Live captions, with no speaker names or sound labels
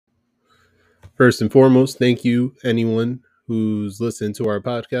First and foremost, thank you, anyone who's listened to our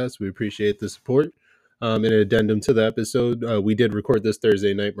podcast. We appreciate the support. In an addendum to the episode, we did record this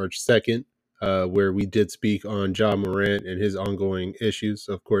Thursday night, March 2nd, where we did speak on Ja Morant and his ongoing issues.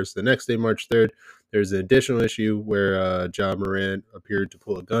 Of course, the next day, March 3rd, there's an additional issue where Ja Morant appeared to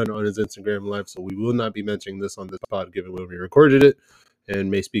pull a gun on his Instagram live. So we will not be mentioning this on this pod, given when we recorded it,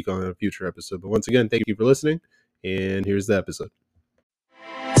 and may speak on a future episode. But once again, thank you for listening, and here's the episode.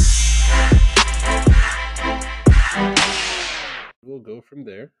 We'll go from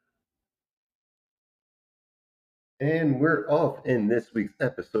there. And we're off in this week's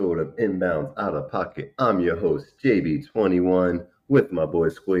episode of Inbounds Out of Pocket. I'm your host, JB21, with my boy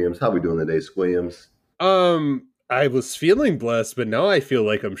Squilliams. How we doing today, Squilliams? I was feeling blessed, but now I feel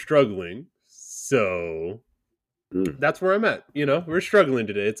like I'm struggling. So that's where I'm at. You know, we're struggling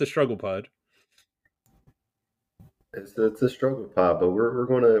today. It's a struggle pod. It's a struggle pod, but we're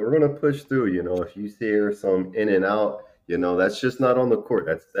gonna push through. You know, if you hear some in and out, you know, that's just not on the court.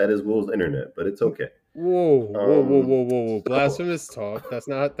 That is Will's internet, but it's okay. Whoa. Blasphemous talk. That's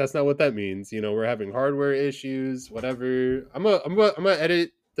not what that means. You know, we're having hardware issues, whatever. I'm gonna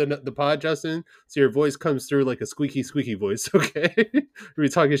edit the pod, Justin, so your voice comes through like a squeaky voice, okay? We're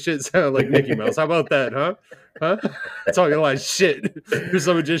talking shit sound like Mickey Mouse. How about that, huh? Talking a lot of shit.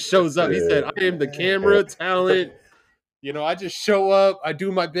 Someone just shows up. He said, I am the camera talent. You know, I just show up, I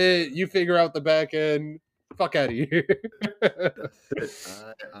do my bit, you figure out the back end. Fuck out of here. That's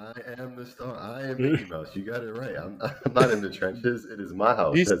it. I am the star. I am Mickey Mouse. You got it right. I'm not in the trenches. It is my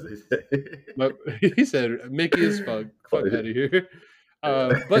house, as they say. He said, Mickey is fuck out of here.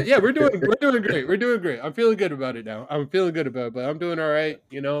 But yeah, we're doing great. We're doing great. I'm feeling good about it now. I'm feeling good about it, but I'm doing all right.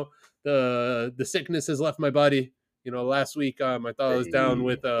 You know, the sickness has left my body. You know, last week I thought I was down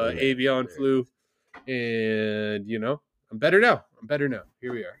with avian flu, and you know, I'm better now.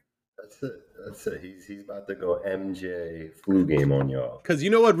 Here we are. That's it. He's about to go MJ flu game on y'all. Because you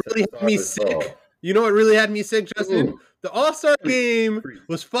know what really had me sick? You know what really had me sick, Justin? The All-Star game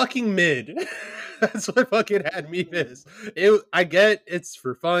was fucking mid. That's what fucking had me pissed. I get it's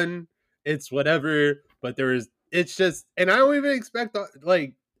for fun, it's whatever, but it's just, and I don't even expect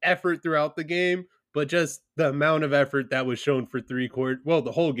like effort throughout the game, but just the amount of effort that was shown for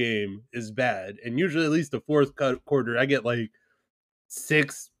the whole game is bad. And usually at least the fourth quarter, I get like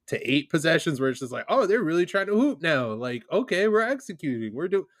 6 to 8 possessions where it's just like, oh, they're really trying to hoop now. Like, okay, we're executing.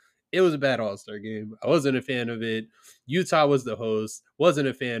 It was a bad All-Star game. I wasn't a fan of it. Utah was the host. Wasn't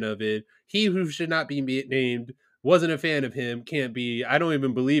a fan of it. He who should not be named, wasn't a fan of him. Can't be. I don't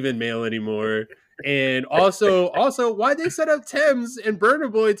even believe in mail anymore. And also, why'd they set up Tems and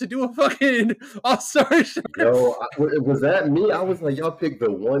Burna Boy to do a fucking All-Star show? Yo, was that me? I was like, y'all picked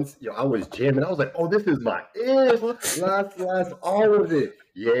the ones. Yo, I was jamming. I was like, oh, this is my last all of it.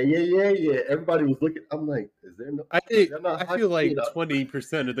 Yeah. Everybody was looking. I'm like, is there no? I feel like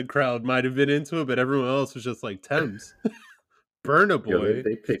 20% of the crowd might have been into it, but everyone else was just like Tems. Burna Boy. Yo,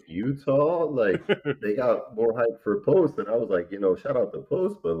 they picked Utah. Like they got more hype for Post, and I was like, you know, shout out to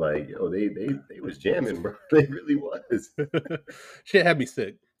Post, but like, yo, they was jamming, bro. They really was. Shit had me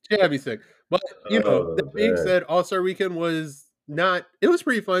sick. But you know, that being said, All-Star Weekend was not. It was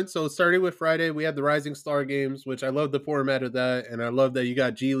pretty fun. So starting with Friday, we had the Rising Star games, which I love the format of that, and I love that you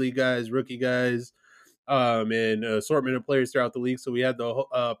got G League guys, rookie guys, and assortment of players throughout the league. So we had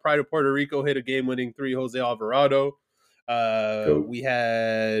the Pride of Puerto Rico hit a game-winning 3, Jose Alvarado. We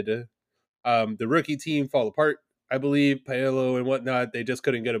had the rookie team fall apart, I believe, Paolo and whatnot. They just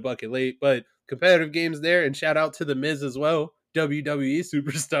couldn't get a bucket late, but competitive games there. And shout out to the Miz as well, WWE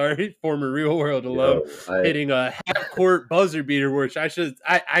superstar, former Real World alum, hitting a half-court buzzer beater, which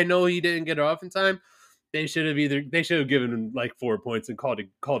I know he didn't get it off in time. They should have given him like 4 points and called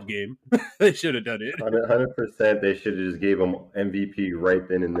game. They should have done it. 100%. They should have just gave him MVP right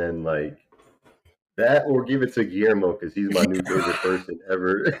then and then, like. That or give it to Guillermo because he's my new favorite person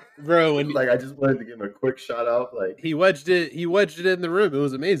ever, bro. And like I just wanted to give him a quick shout out. Like he wedged it in the rim. It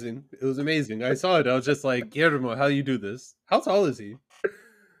was amazing. I saw it. I was just like, Guillermo, how you do this? How tall is he?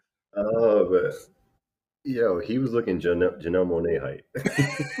 Oh, but yo, he was looking Janelle Monáe height.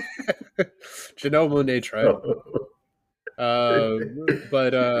 Janelle Monáe tried.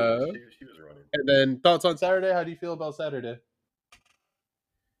 But she was running. And then thoughts on Saturday? How do you feel about Saturday?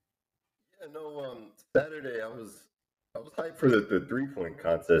 Saturday I was hyped for the 3-point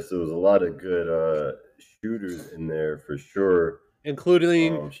contest. There was a lot of good shooters in there for sure,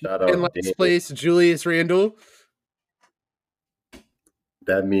 including shout out in last place Julius Randle.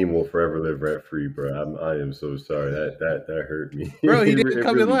 That meme will forever live rent free, bro. I am so sorry. That hurt me, bro. He didn't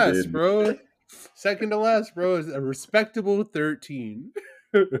come in last, bro. Second to last, bro, is a respectable 13.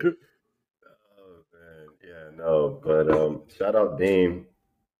 know, but shout out Dame.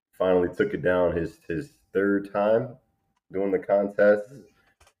 Finally took it down his third time doing the contest.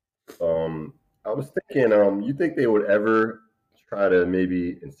 I was thinking, you think they would ever try to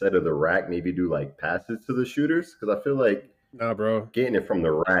maybe instead of the rack, maybe do like passes to the shooters? Because I feel like Nah, bro. getting it from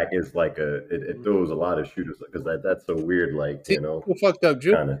the rack is like it throws a lot of shooters because that's a weird like See, fucked up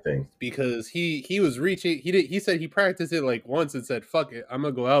kind of thing. because he was reaching. He said he practiced it like once and said, "Fuck it, I'm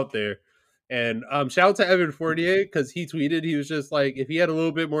gonna go out there." And shout out to Evan Fournier because he tweeted he was just like, if he had a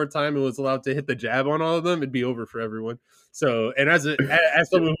little bit more time and was allowed to hit the jab on all of them, it'd be over for everyone. So, and as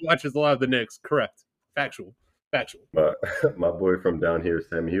someone who watches a lot of the Knicks, correct, factual. My boy from down here,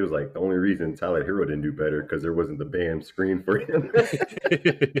 Sam, he was like, the only reason Tyler Hero didn't do better because there wasn't the BAM screen for him.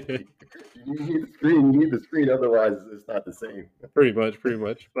 You need the screen, otherwise it's not the same. Pretty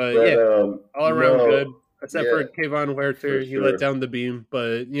much. But yeah, all around good. Except for Kayvon Huerter, he let down the beam,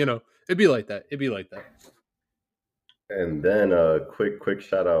 but it'd be like that. And then a quick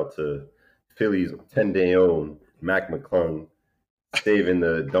shout out to Philly's 10-day own Mac McClung, saving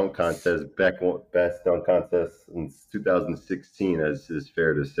the dunk contest, best dunk contest since 2016, as is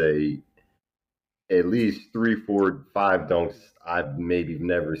fair to say. At least 3, 4, 5 dunks I've maybe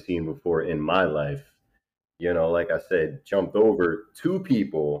never seen before in my life. Like I said, jumped over 2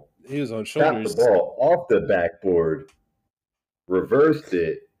 people. He was on shoulders. Tapped the ball off the backboard, reversed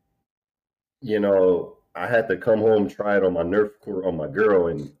it. I had to come home, try it on my Nerf court on my girl,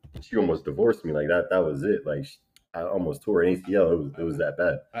 and she almost divorced me. Like that was it. Like I almost tore an ACL. It was that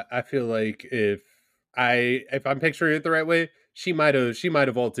bad. I feel like if I'm picturing it the right way, she might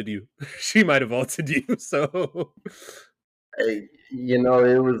have vaulted you. She might have vaulted you. So hey,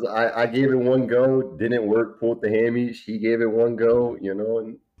 it was I gave it one go, didn't work, pulled the hammy. She gave it one go,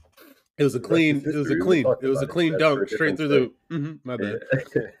 and it was a clean dunk straight through the my bad.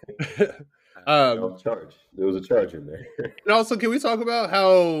 Charge. There was a charge in there. And also, can we talk about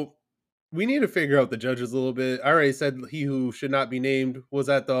how we need to figure out the judges a little bit? I already said he who should not be named was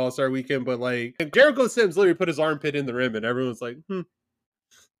at the All-Star weekend, but like Jericho Sims literally put his armpit in the rim and everyone's like,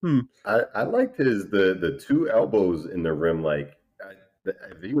 I liked the 2 elbows in the rim. Like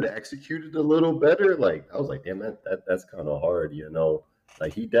if he would have executed a little better, like I was like, damn, that's kind of hard,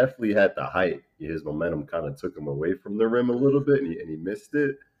 Like he definitely had the height. His momentum kind of took him away from the rim a little bit, and he missed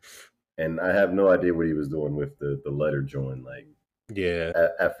it. And I have no idea what he was doing with the letter join. Like, yeah.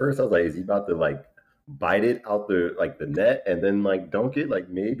 At first, I was like, is he about to like bite it out the net and then like dunk it? Like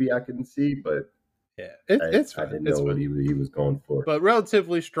maybe I couldn't see, but yeah, it's fine. I didn't know what he was going for. But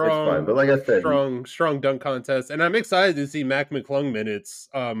relatively strong. It's fine. But like I said, strong dunk contest, and I'm excited to see Mac McClung minutes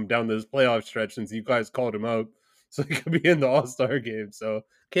down this playoff stretch since you guys called him out, so he could be in the All-Star game. So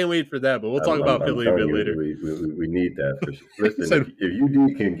can't wait for that. But we'll talk about Philly a bit later. We need that for sure. Listen, if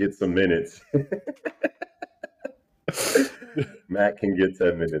UD can get some minutes, Matt can get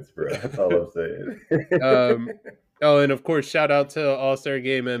 10 minutes, bro. That's all I'm saying. And of course, shout out to All-Star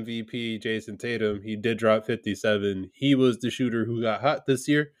Game MVP Jason Tatum. He did drop 57. He was the shooter who got hot this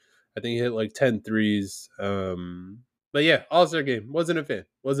year. I think he hit like 10 threes. But yeah, All-Star Game. Wasn't a fan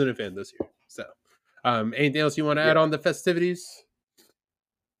this year. So, anything else you want to add on the festivities?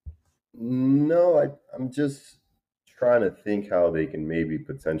 No, I'm just trying to think how they can maybe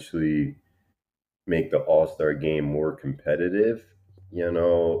potentially make the All-Star Game more competitive.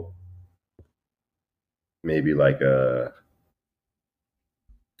 Maybe like I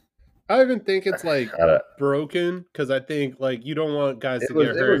don't even think it's like broken because I think like you don't want guys to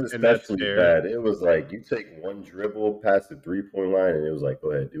get hurt. It was especially bad. It was like you take one dribble past the 3-point line, and it was like,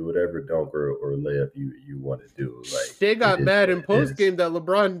 go ahead, do whatever dunk or layup you want to do. Like they got mad in post game that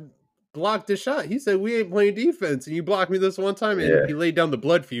LeBron blocked his shot. He said, "We ain't playing defense, and you blocked me this one time." And he laid down the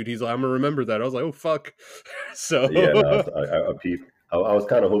blood feud. He's like, "I'm gonna remember that." I was like, "Oh fuck." So yeah, no, I was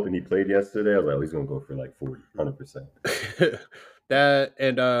kind of hoping he played yesterday. I was like, oh, he's gonna go for like 100%. That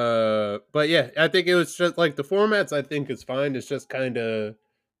and but yeah, I think it was just like the formats. I think is fine. It's just kind of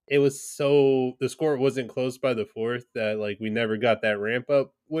it was so the score wasn't close by the fourth that like we never got that ramp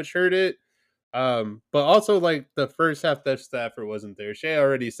up, which hurt it. But also like the first half that Stafford wasn't there. Shea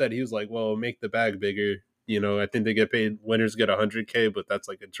already said he was like, well, make the bag bigger. I think they get paid. Winners get $100K, but that's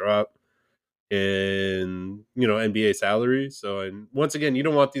like a drop in NBA salary. So, and once again, you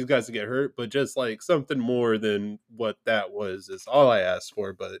don't want these guys to get hurt, but just like something more than what that was is all I asked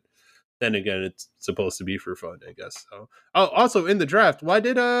for. But then again, it's supposed to be for fun, I guess. So, also in the draft, why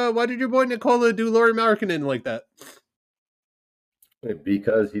did your boy Nicola do Lauri Markkanen like that?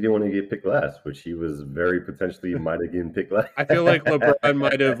 Because he didn't want to get picked last, which he was very potentially might have gotten picked last. I feel like LeBron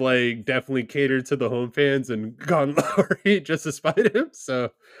might have like definitely catered to the home fans and gone Lowry just to spite him. So,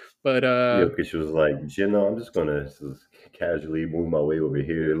 but Yeah, because she was like, I'm just gonna just casually move my way over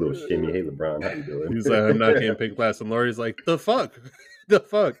here, a little shimmy. Hey, LeBron, how you doing? he's like, I'm not getting picked last, and Lowry's like, the fuck, the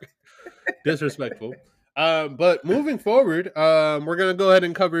fuck, disrespectful. But moving forward, we're gonna go ahead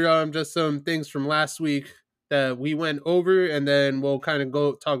and cover just some things from last week that we went over, and then we'll kind of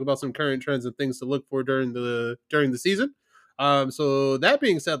go talk about some current trends and things to look for during the season. So that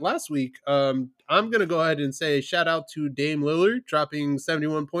being said, last week, I'm gonna go ahead and say shout out to Dame Lillard dropping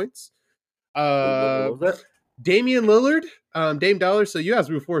 71 points. What was that? Damian Lillard, Dame Dollar. So you asked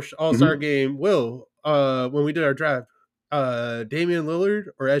me before All Star game, Will, when we did our draft, Damian Lillard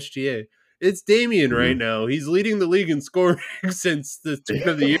or SGA? It's Damian right now. He's leading the league in scoring since the turn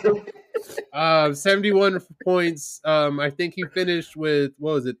of the year. 71 points. I think he finished with,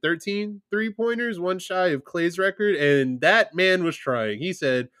 what was it, 13 3-pointers, one shy of Clay's record. And that man was trying. He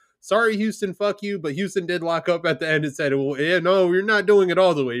said, sorry, Houston, fuck you. But Houston did lock up at the end and said, well, yeah, no, you're not doing it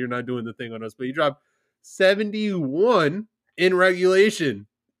all the way. You're not doing the thing on us. But he dropped 71 in regulation.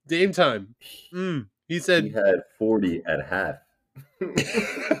 Dame time. He said he had 40 at half.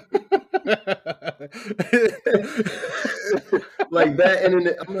 Like that, and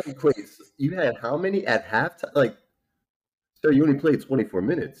then I'm like, wait, you had how many at halftime? Like, sir, you only played 24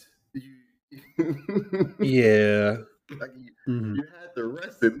 minutes. Yeah. Like, you had the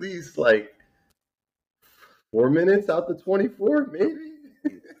rest at least like 4 minutes out the 24, maybe.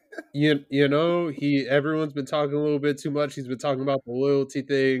 You know, everyone's been talking a little bit too much. He's been talking about the loyalty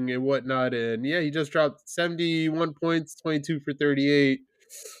thing and whatnot, and yeah, he just dropped 71 points, 22 for 38,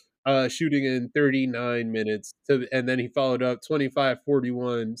 shooting in 39 minutes, and then he followed up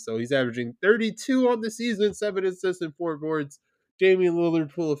 25-41. So he's averaging 32 on the season, 7 assists and 4 boards. Damian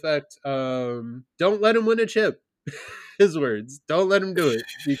Lillard full effect. Don't let him win a chip. His words. Don't let him do it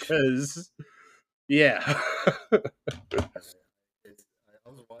because yeah. I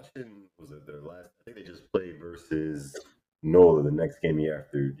was watching. Was it their last? I think they just played versus Nola the next game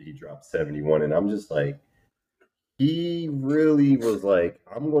after he dropped 71, and I'm just like, he really was like,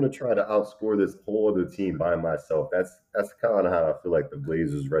 I'm going to try to outscore this whole other team by myself. That's kind of how I feel like the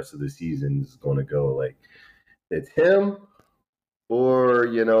Blazers' rest of the season is going to go. Like, it's him, or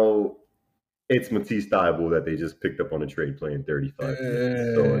it's Matisse Thybulle that they just picked up on a trade playing 35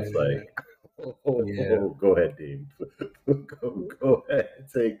 minutes. So it's like, go ahead, Dame. go ahead.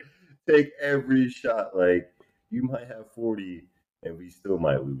 Take every shot. Like, you might have 40, and we still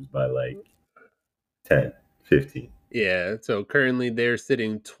might lose by like 10, 15. Yeah, so currently they're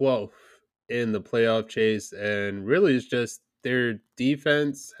sitting 12th in the playoff chase, and really it's just their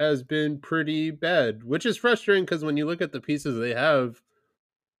defense has been pretty bad, which is frustrating because when you look at the pieces they have,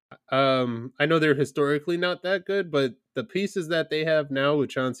 I know they're historically not that good, but the pieces that they have now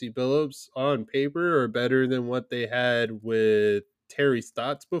with Chauncey Billups on paper are better than what they had with Terry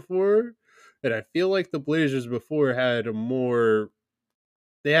Stotts before. And I feel like the Blazers before had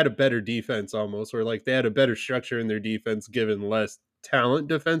they had a better defense almost, or like they had a better structure in their defense given less talent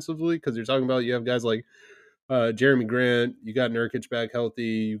defensively. Because you're talking about you have guys like Jeremy Grant, you got Nurkic back healthy,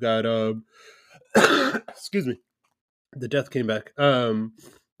 you got excuse me, the death came back.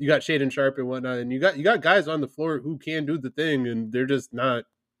 You got Shaden Sharp and whatnot, and you got guys on the floor who can do the thing, and they're just not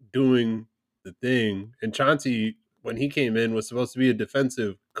doing the thing. And Chauncey, when he came in, was supposed to be a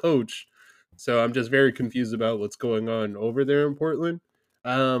defensive coach, so I'm just very confused about what's going on over there in Portland.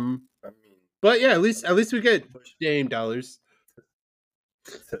 But yeah, at least we get Dame dollars.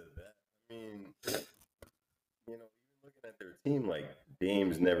 To that, I mean, looking at their team, like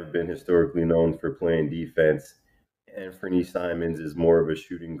Dame's never been historically known for playing defense. Anthony Simons is more of a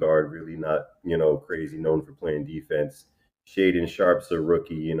shooting guard, really not, crazy known for playing defense. Shaden Sharp's a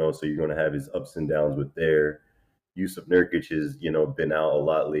rookie, so you're going to have his ups and downs with there. Yusuf Nurkic has, been out a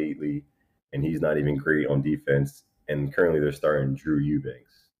lot lately, and he's not even great on defense. And currently they're starting Drew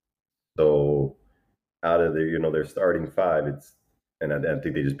Eubanks. So out of their starting five, and I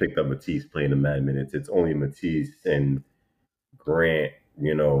think they just picked up Matisse playing the mad minutes. It's only Matisse and Grant,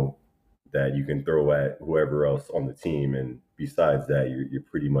 that you can throw at whoever else on the team, and besides that, you're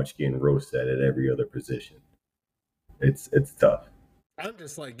pretty much getting roasted at every other position. It's tough. I'm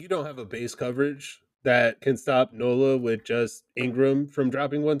just like, you don't have a base coverage that can stop Nola with just Ingram from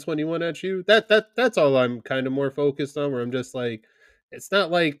dropping 121 at you. That's all I'm kind of more focused on. Where I'm just like, it's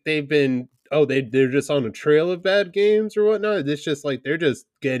not like they're just on a trail of bad games or whatnot. It's just like they're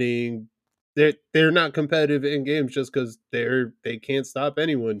not competitive in games just because they can't stop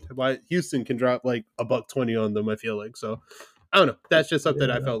anyone. Why Houston can drop like $120 on them, I feel like. So I don't know. That's just something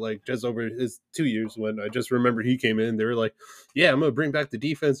I felt like just over his 2 years when I just remember he came in. They were like, "Yeah, I'm gonna bring back the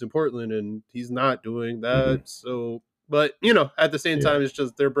defense in Portland," and he's not doing that. So, but at the same time, it's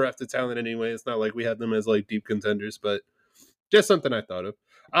just their breadth of talent anyway. It's not like we had them as like deep contenders, but just something I thought of.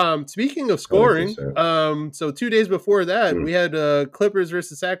 Speaking of scoring, 100%. so 2 days before that, we had Clippers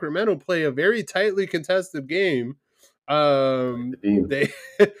versus Sacramento play a very tightly contested game. They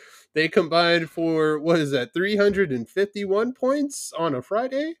they combined for what is that 351 points on a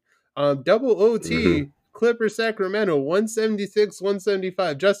Friday. Double OT. Clippers Sacramento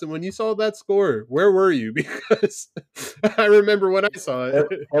 176-175. Justin, when you saw that score, where were you? Because I remember when I saw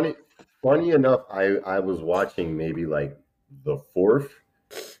it. Funny enough, I was watching maybe like the fourth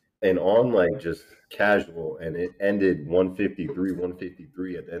and on like just casual, and it ended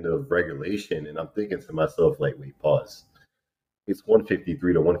 153 at the end of regulation, and I'm thinking to myself like, wait, pause. It's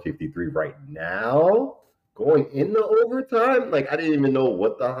 153 to 153 right now, going into overtime. Like I didn't even know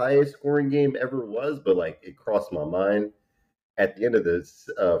what the highest scoring game ever was, but like it crossed my mind. At the end of this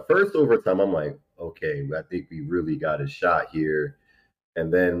first overtime, I'm like, okay, I think we really got a shot here.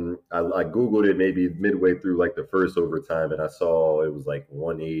 And then I Googled it maybe midway through like the first overtime, and I saw it was like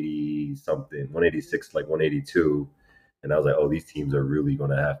 180 something, 186, like 182. And I was like, oh, these teams are really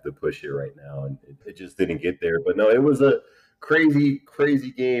going to have to push it right now. And it just didn't get there. But no, it was a crazy,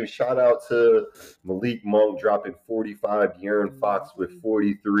 crazy game. Shout out to Malik Monk dropping 45, De'Aaron Fox with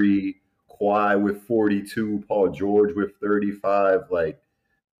 43, Kawhi with 42, Paul George with 35. Like,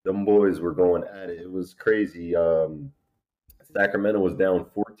 them boys were going at it. It was crazy. Sacramento was down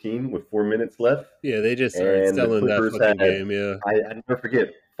 14 with 4 minutes left. Yeah, they just started selling that fucking game. Yeah, I never forget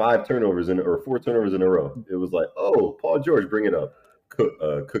 4 turnovers in a row. It was like, oh, Paul George, bring it up.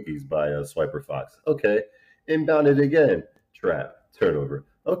 Cookies by Swiper Fox. Okay, inbound it again. Trap, turnover.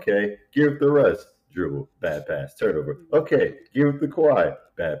 Okay, give the rest. Dribble, bad pass, turnover. Okay, give the Kawhi,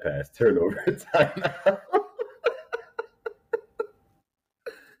 bad pass, turnover. Timeout.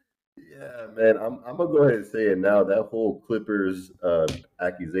 Yeah, man, I'm gonna go ahead and say it now. That whole Clippers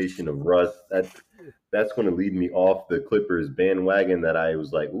accusation of Russ, that's going to lead me off the Clippers bandwagon that I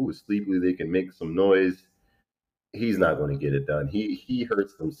was like, ooh, Sleepily, they can make some noise. He's not going to get it done. He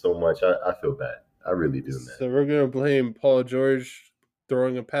hurts them so much. I feel bad. I really do, man. So we're going to blame Paul George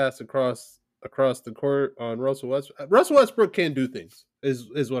throwing a pass across the court on Russell Westbrook. Russell Westbrook can do things,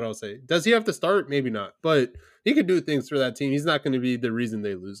 is what I'll say. Does he have to start? Maybe not. But he can do things for that team. He's not going to be the reason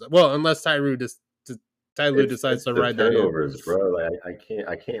they lose. Well, unless Ty Lue decides to ride that in. Turnovers, bro. Like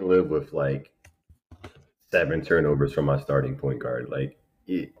I can't live with like 7 turnovers from my starting point guard. Like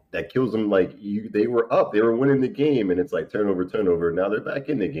that kills them. Like they were up, they were winning the game, and it's like turnover. Now they're back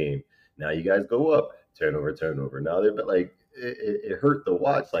in the game. Now you guys go up, turnover. Now they're like it hurt to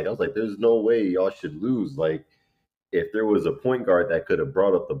watch. Like I was like, there's no way y'all should lose. Like if there was a point guard that could have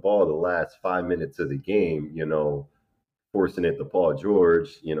brought up the ball the last 5 minutes of the game, forcing it to Paul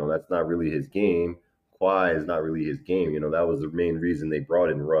George, that's not really his game. Kawhi is not really his game. That was the main reason they brought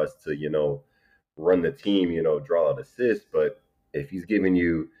in Russ to, run the team, draw out assists. But if he's giving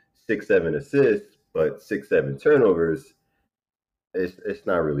you 6-7 assists, but 6-7 turnovers, it's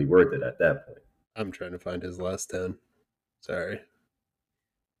not really worth it at that point. I'm trying to find his last 10. Sorry.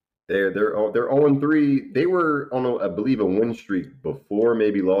 They're 0-3. They were on, I believe, a win streak before,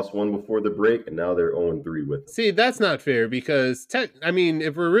 maybe lost one before the break, and now they're 0-3 with them. See, that's not fair because,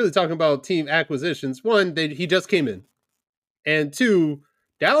 if we're really talking about team acquisitions, one, he just came in. And two,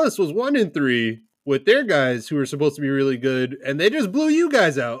 Dallas was 1-3 with their guys who were supposed to be really good, and they just blew you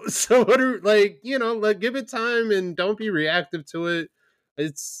guys out. So, give it time and don't be reactive to it.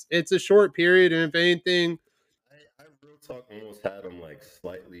 It's a short period, and if anything, I real talk almost had him like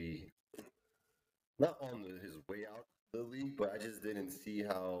slightly not on his way out of the league, but I just didn't see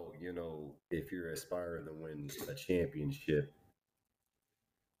how, if you're aspiring to win a championship,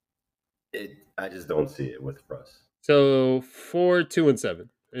 I just don't see it with Russ. So 4-2-7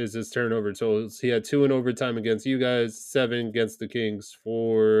 is his turnover totals. He had 2 in overtime against you guys, 7 against the Kings,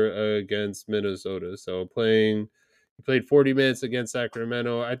 4 against Minnesota. So he played 40 minutes against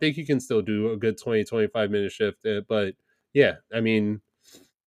Sacramento. I think he can still do a good 20-25 minute shift. But yeah,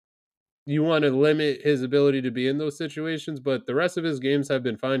 you want to limit his ability to be in those situations, but the rest of his games have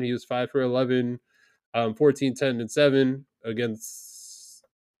been fine. He was 5 for 11, 14, 10, and 7 against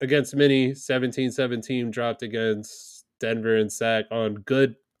Mini, 17-17 dropped against Denver and Sac on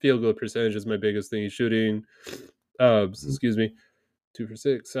good field goal percentage is my biggest thing. He's shooting, 2 for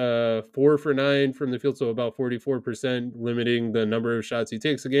 6, 4 for 9 from the field, so about 44%, limiting the number of shots he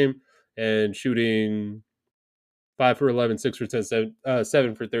takes a game, and shooting 5 for 11, 6 for 10,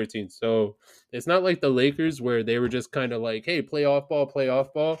 7 for 13. So it's not like the Lakers where they were just kind of like, hey, play off ball, play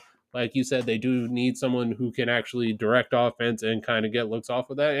off ball. Like you said, they do need someone who can actually direct offense and kind of get looks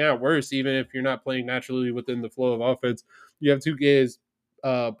off of that. Yeah, worse, even if you're not playing naturally within the flow of offense, you have two guys,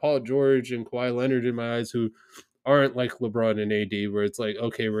 Paul George and Kawhi Leonard, in my eyes, who aren't like LeBron and AD, where it's like,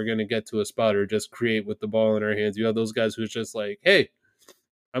 okay, we're going to get to a spot or just create with the ball in our hands. You have those guys who's just like, hey,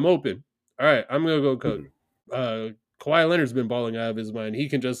 I'm open. All right, I'm going to go cook. Kawhi Leonard's been balling out of his mind. He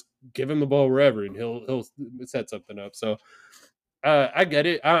can just give him the ball wherever, and he'll set something up. So I get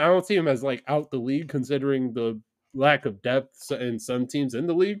it. I don't see him as like out the league, considering the lack of depth in some teams in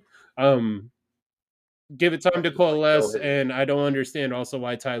the league. Give it time to coalesce, and I don't understand also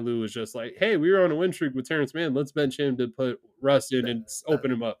why Ty Lue was just like, hey, we were on a win streak with Terrence Mann. Let's bench him to put Russ in and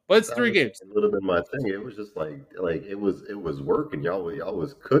open him up. But it's 3 games. A little bit my thing. It was just like it was working. Y'all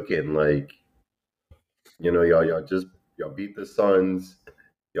was cooking. Like, y'all beat the Suns,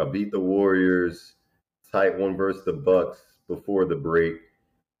 y'all beat the Warriors, tight one versus the Bucks before the break.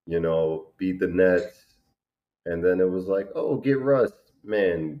 Beat the Nets, and then it was like, oh, get Russ.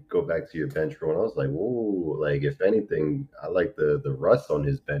 Man, go back to your bench role. And I was like, whoa, like if anything, I like the Russ on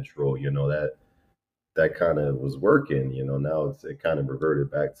his bench role. That kind of was working. Now it kind of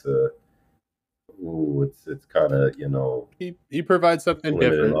reverted back to, it's kind of he provides something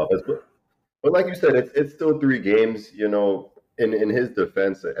different. Offense. But like you said, it's still 3 games. In his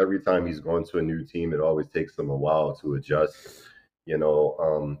defense, every time he's going to a new team, it always takes him a while to adjust.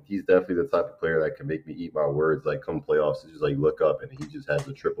 He's definitely the type of player that can make me eat my words. Like come playoffs, just like look up and he just has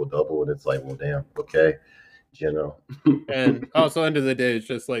a triple double, and it's like, well, damn, okay, And also, end of the day, it's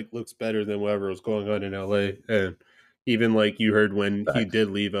just like looks better than whatever was going on in LA. And even like you heard when he did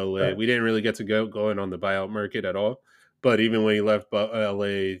leave LA, we didn't really get to go in on the buyout market at all. But even when he left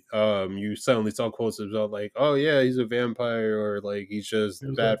LA, you suddenly saw quotes about like, oh yeah, he's a vampire, or like he's just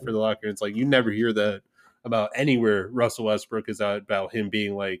bad for the locker room. It's like you never hear that about anywhere Russell Westbrook is out about him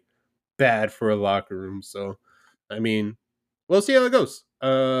being like bad for a locker room. So I mean, we'll see how it goes.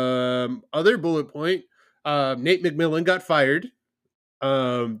 Other bullet point, Nate McMillan got fired.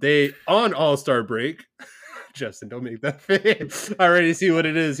 They on All-Star break. Justin, don't make that face. I already see what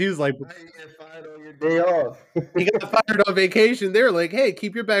it is. He was like, "How you get fired on your day off?" He got fired on vacation. They're like, "Hey,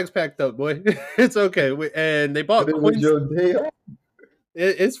 keep your bags packed up, boy. It's okay." And they bought your day off.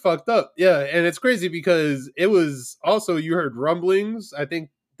 It's fucked up, yeah, and it's crazy because it was also you heard rumblings. I think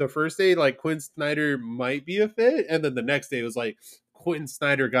the first day, like Quinn Snyder might be a fit, and then the next day it was like Quinn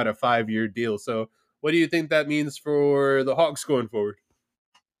Snyder got a 5-year deal. So, what do you think that means for the Hawks going forward?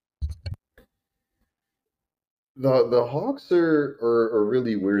 The Hawks are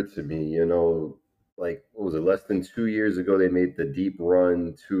really weird to me. Like what was it? Less than 2 years ago, they made the deep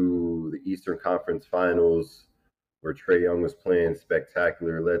run to the Eastern Conference Finals, where Trae Young was playing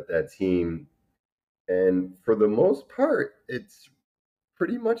spectacular, led that team, and for the most part, it's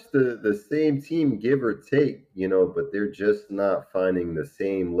pretty much the same team, give or take. But they're just not finding the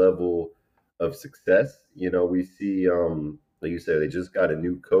same level of success. We see, like you said, they just got a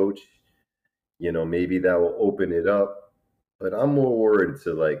new coach. Maybe that will open it up. But I'm more worried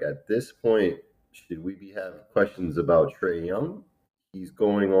to like at this point, should we be having questions about Trae Young? He's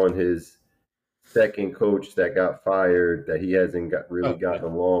going on his second coach that got fired that he hasn't gotten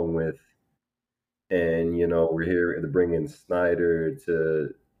along with. And, we're here to bring in Snyder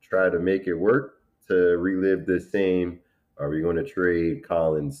to try to make it work, to relive the same. Are we going to trade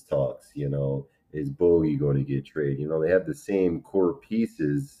Collins talks? Is Bogey going to get traded? They have the same core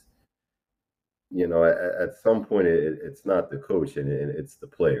pieces. At some point, it's not the coach and it's the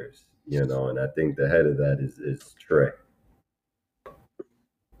players, and I think the head of that is Trae.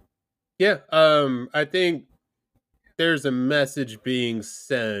 Yeah, I think there's a message being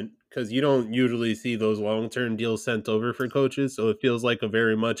sent because you don't usually see those long-term deals sent over for coaches. So it feels like a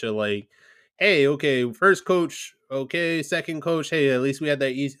very much a like, hey, okay, first coach, okay, second coach, hey, at least we had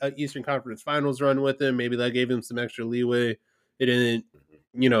that Eastern Conference Finals run with him. Maybe that gave him some extra leeway. It didn't,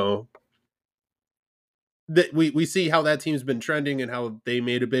 that we see how that team's been trending and how they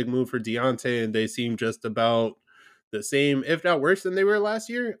made a big move for Deontay, and they seem just about the same, if not worse than they were last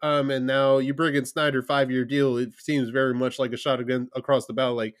year. And now you bring in Snyder 5-year deal. It seems very much like a shot again across the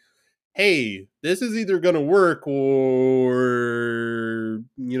bow. Like, hey, this is either going to work or,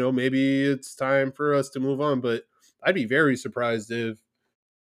 maybe it's time for us to move on. But I'd be very surprised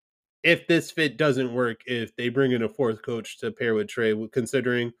if this fit doesn't work, if they bring in a fourth coach to pair with Trae,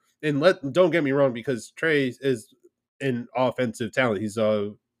 considering, and don't get me wrong, because Trae is an offensive talent. He's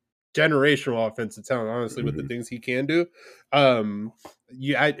generational offensive talent, honestly, with the things he can do.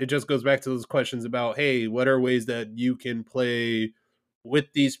 It just goes back to those questions about, hey, what are ways that you can play with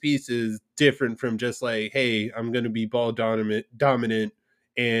these pieces different from just like, hey, I'm going to be ball dominant,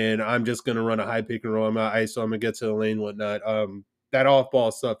 and I'm just going to run a high pick and roll. I'm not ISO. I'm going to get to the lane, whatnot. That off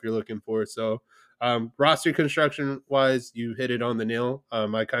ball stuff you're looking for. So, roster construction wise, you hit it on the nail.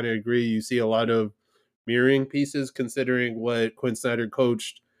 I kind of agree. You see a lot of mirroring pieces considering what Quinn Snyder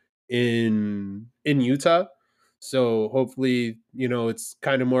coached in Utah. So hopefully, it's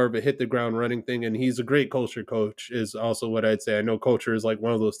kind of more of a hit the ground running thing. And he's a great culture coach, is also what I'd say. I know culture is like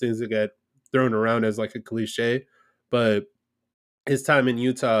one of those things that get thrown around as like a cliche, but his time in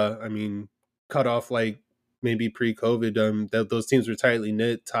Utah, I mean, cut off like maybe pre-COVID, those teams were tightly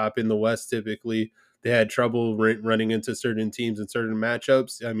knit, top in the West typically. They had trouble running into certain teams and certain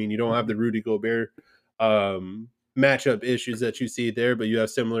matchups. I mean, you don't have the Rudy Gobert matchup issues that you see there, but you have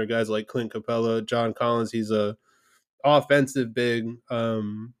similar guys like Clint Capella, John Collins. He's a offensive big.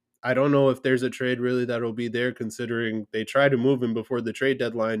 I don't know if there's a trade really that'll be there, considering they tried to move him before the trade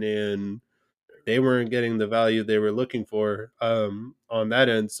deadline and they weren't getting the value they were looking for on that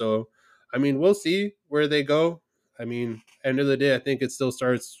end. So, I mean, we'll see where they go. I mean, end of the day, I think it still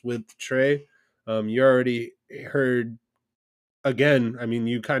starts with Trae. You already heard again. I mean,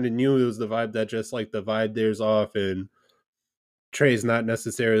 you kind of knew it was the vibe that just like the vibe there's off, and Trae's not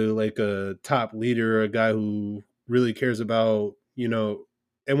necessarily like a top leader or a guy who really cares about,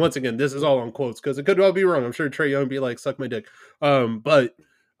 and once again, this is all on quotes because it could well be wrong. I'm sure Trae Young be like, suck my dick. But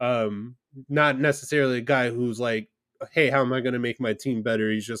not necessarily a guy who's like, hey, how am I going to make my team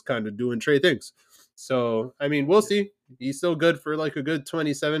better? He's just kind of doing Trae things. So, I mean, we'll see. He's still good for like a good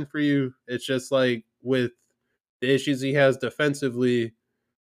 27 for you. It's just like with the issues he has defensively,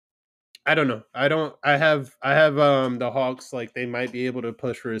 I don't know. I have the Hawks, like they might be able to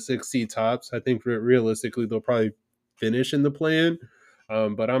push for a 6 seed tops. I think realistically they'll probably finish in the play-in.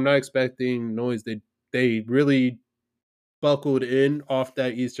 But I'm not expecting noise. They really buckled in off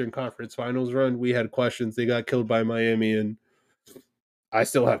that Eastern Conference Finals run. We had questions. They got killed by Miami, and I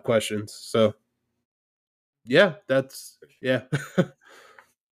still have questions. So yeah, that's yeah. They do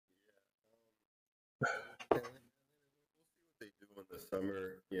in the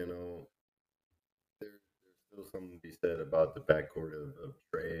summer, there's still something to be said about the backcourt of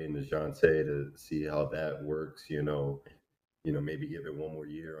Trae and DeJounte to see how that works. Maybe give it one more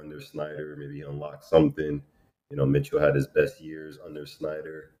year under Snyder, maybe unlock something. Mitchell had his best years under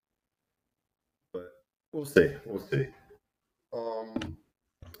Snyder, but we'll see. We'll see.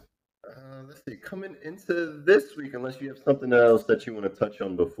 Let's see. Coming into this week, unless you have something else that you want to touch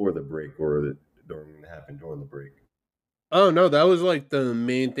on before the break or that happened during the break. Oh no, that was like the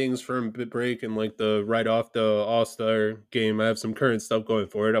main things from break and like the right off the All-Star game. I have some current stuff going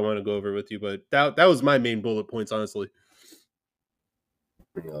forward I want to go over with you, but that was my main bullet points, honestly.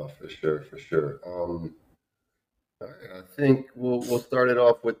 No, for sure, for sure. All right, I think we'll start it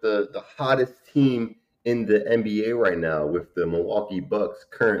off with the hottest team in the NBA right now, with the Milwaukee Bucks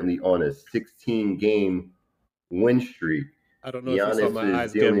currently on a 16-game win streak. I don't know if you saw my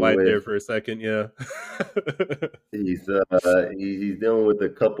eyes get wide there for a second. Yeah. He's dealing with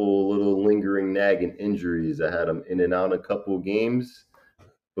a couple little lingering nagging injuries that had him in and out a couple games.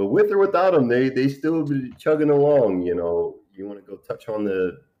 But with or without him, they still be chugging along. You want to go touch on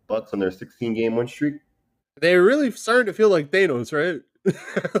the Bucks on their 16-game win streak? They're really starting to feel like Thanos, right?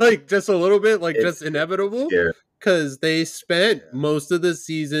 Like just a little bit, like just inevitable. Because they spent most of the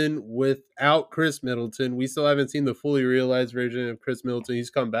season without Chris Middleton. We still haven't seen the fully realized version of Chris Middleton.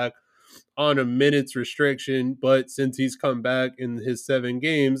 He's come back on a minutes restriction, but since he's come back in his 7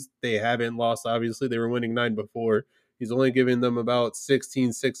 games, they haven't lost. Obviously, they were winning 9 before. He's only given them about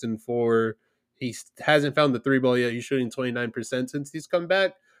 16, 6, and 4. He hasn't found the 3 ball yet. He's shooting 29% since he's come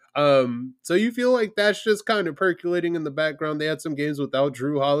back. So you feel like that's just kind of percolating in the background. They had some games without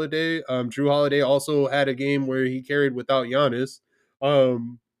Drew Holiday. Drew Holiday also had a game where he carried without Giannis.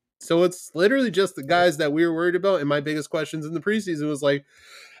 So it's literally just the guys that we were worried about. And my biggest questions in the preseason was like,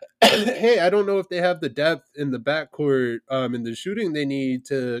 hey, I don't know if they have the depth in the backcourt in the shooting they need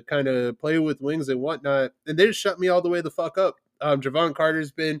to kind of play with wings and whatnot. And they just shut me all the way the fuck up. Javon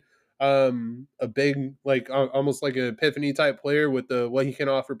Carter's been a big, like almost like an epiphany type player with what he can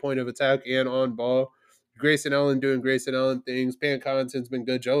offer point of attack and on ball. Grayson Allen doing Grayson Allen things. Pan Connaughton's been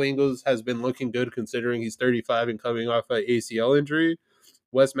good. Joe Ingles has been looking good considering he's 35 and coming off an ACL injury.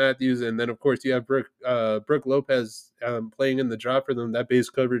 Wes Matthews, and then of course you have Brook Lopez playing in the drop for them. That base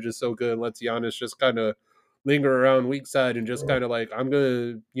coverage is so good. Lets Giannis just kind of linger around weak side and just kind of like, I'm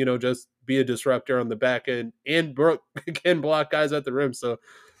gonna just be a disruptor on the back end. And Brook can block guys at the rim. So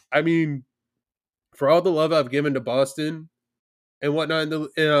I mean, for all the love I've given to Boston and whatnot in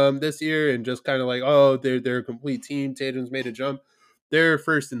the, this year, and just kind of like, oh, they're a complete team. Tatum's made a jump. They're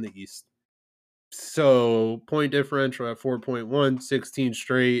first in the East. So point differential at 4.1, 16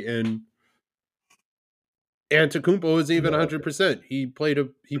 straight, and Antetokounmpo is even 100%. He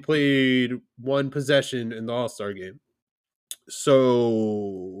played one possession in the All-Star game.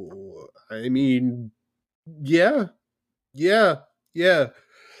 So I mean, yeah.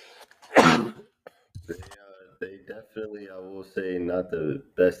 They definitely, I will say, not the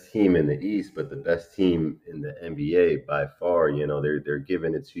best team in the East, but the best team in the NBA by far. You know, they're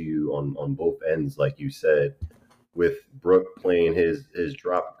giving it to you on both ends, like you said, with Brook playing his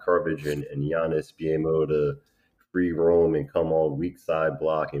drop coverage and Giannis being able to free roam and come on weak side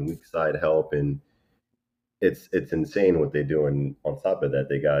block and weak side help, and it's insane what they do. And on top of that,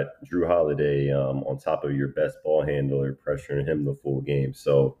 they got Drew Holiday on top of your best ball handler, pressuring him the full game.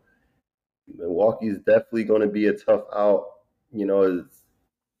 So Milwaukee's definitely going to be a tough out. You know,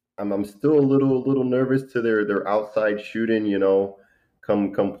 I'm still a little nervous to their outside shooting. You know,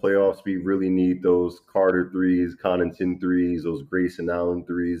 come playoffs, we really need those Carter threes, Connaughton threes, those Grayson Allen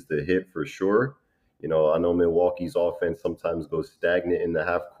threes to hit for sure. You know, I know Milwaukee's offense sometimes goes stagnant in the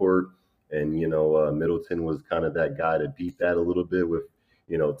half court, and you know Middleton was kind of that guy to beat that a little bit with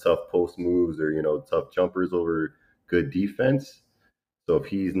tough post moves or tough jumpers over good defense. So if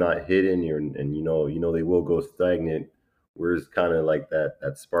he's not hitting, and they will go stagnant. Where's kind of like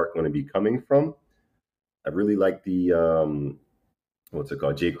that spark going to be coming from? I really like the what's it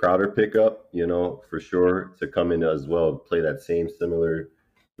called, Jay Crowder pickup. For sure to come in as well, play that same similar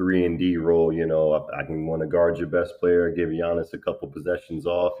 3-and-D role. I can want to guard your best player, give Giannis a couple possessions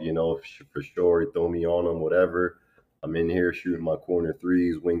off. For sure, throw me on him, whatever. I'm in here shooting my corner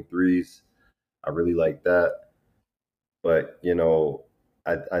threes, wing threes. I really like that. But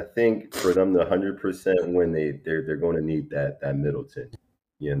I think for them to 100% win, they're going to need that Middleton.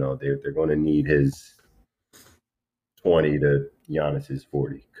 They're going to need his 20 to Giannis's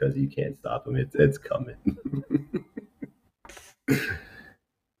 40 because you can't stop him. It's coming.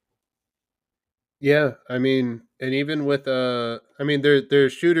 Yeah, I mean, and even with their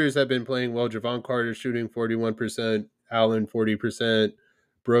shooters have been playing well. Javon Carter shooting 41%, Allen 40%,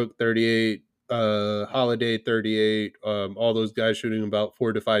 Brook 38, Holiday 38. All those guys shooting about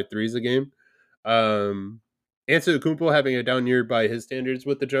 4 to 5 threes a game. Antetokounmpo having a down year by his standards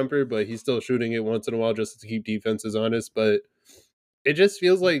with the jumper, but he's still shooting it once in a while just to keep defenses honest. But it just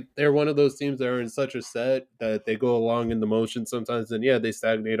feels like they're one of those teams that are in such a set that they go along in the motion sometimes, and yeah, they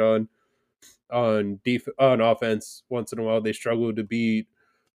stagnate on offense once in a while. They struggle to beat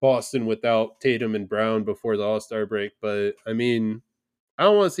Boston without Tatum and Brown before the All-Star break. But I mean, I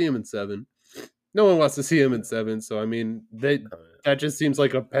don't want to see him in 7. No one wants to see him in 7. So I mean, that just seems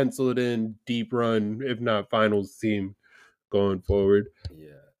like a penciled in deep run, if not finals team going forward.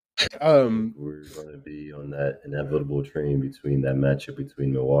 Yeah. We're going to be on that inevitable train between that matchup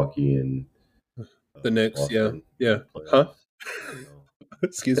between Milwaukee and the Knicks. Boston, yeah. Huh?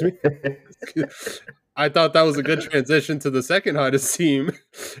 Excuse me. I thought that was a good transition to the second hottest team.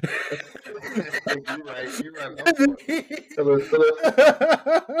 You're right.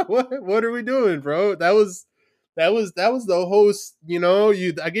 What are we doing, bro? That was the host.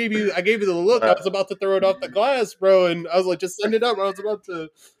 I gave you the look. I was about to throw it off the glass, bro, and I was like, just send it up. I was about to.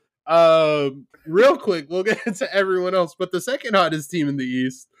 Real quick, we'll get into everyone else, but the second hottest team in the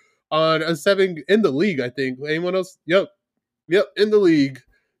East on a 7 in the league, I think. Anyone else? Yep, in the league,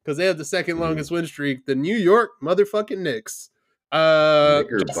 because they have the second longest win streak. The New York motherfucking Knicks.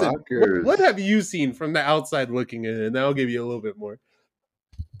 Justin, what have you seen from the outside looking in? And I'll give you a little bit more.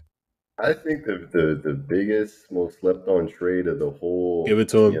 I think the biggest, most slept on trade of the whole, give it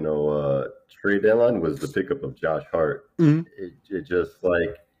to him. Trade deadline was the pickup of Josh Hart. Mm-hmm. It just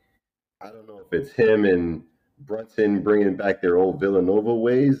like, I don't know if it's him and Brunson bringing back their old Villanova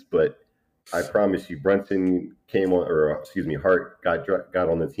ways, but I promise you, Brunson Hart got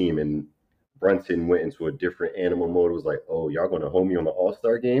on the team, and Brunson went into a different animal mode. It was like, oh, y'all going to hold me on the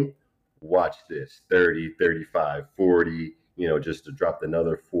All-Star game? Watch this, 30, 35, 40, just to drop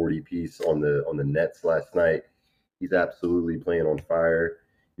another 40 piece on the Nets last night. He's absolutely playing on fire.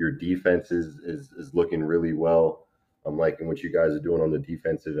 Your defense is looking really well. I'm liking what you guys are doing on the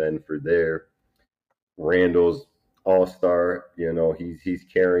defensive end for there. Randall's all-star, he's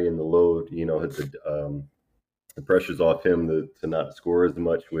carrying the load. The pressure's off him to not score as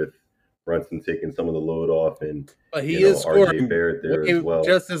much, with Brunson taking some of the load off, and but he is scoring RJ Barrett there as well,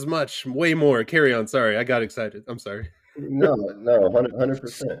 just as much, way more. Carry on. Sorry, I got excited. I'm sorry. No,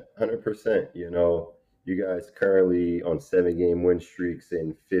 100%. You guys currently on 7-game win streaks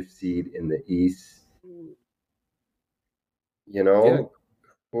and 5th seed in the East. You know,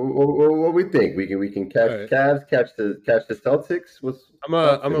 what we think? We can catch the Cavs, catch the Celtics. I'm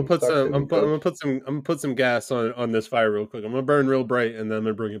gonna put some gas on this fire real quick. I'm gonna burn real bright and then I'm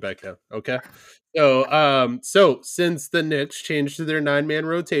gonna bring it back down. Okay. So since the Knicks changed to their 9-man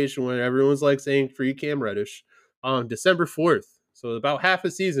rotation when everyone's like saying free Cam Reddish on December 4th, so about half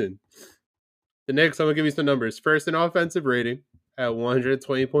a season, the Knicks, I'm gonna give you some numbers. First in offensive rating at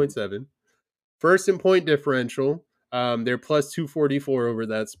 120.7. First in point differential, they're plus 244 over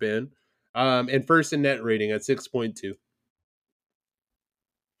that span. And first in net rating at 6.2.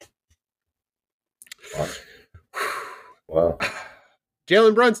 Wow.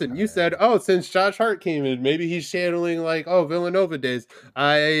 Jalen Brunson, you said, since Josh Hart came in, maybe he's channeling like, Villanova days.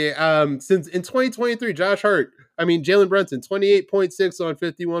 Since in 2023, Jalen Brunson, 28.6 on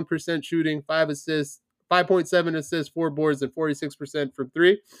 51% shooting, 5 assists, 5.7 assists, 4 boards, and 46% from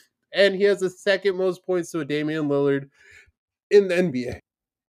 3. And he has the second most points to a Damian Lillard in the NBA.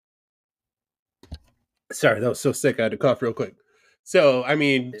 Sorry, that was so sick. I had to cough real quick. So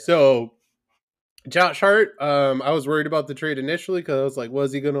Josh Hart, I was worried about the trade initially because I was like, what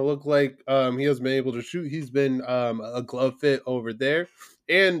is he going to look like? He hasn't been able to shoot. He's been a glove fit over there.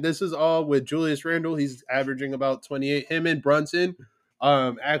 And this is all with Julius Randle. He's averaging about 28. Him and Brunson,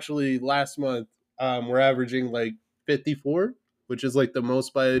 actually last month, we're averaging like 54, which is like the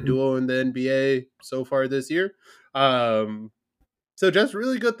most by a duo in the NBA so far this year. So just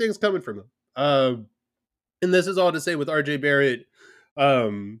really good things coming from him. And this is all to say with RJ Barrett,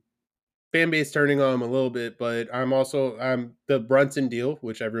 fan base turning on him a little bit, but I'm the Brunson deal,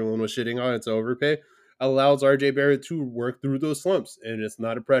 which everyone was shitting on, it's overpay, allows RJ Barrett to work through those slumps. And it's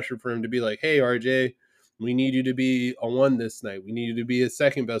not a pressure for him to be like, hey, RJ, we need you to be a 1 this night. We need you to be a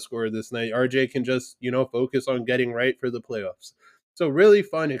second best scorer this night. RJ can just, focus on getting right for the playoffs. So really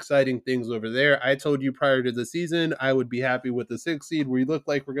fun, exciting things over there. I told you prior to the season, I would be happy with the 6th seed. We look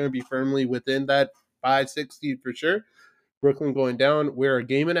like we're going to be firmly within that 5-6 seed for sure. Brooklyn going down. We're a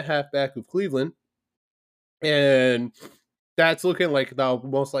game and a half back of Cleveland. And that's looking like that'll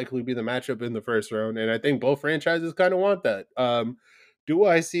most likely be the matchup in the first round. And I think both franchises kind of want that. Do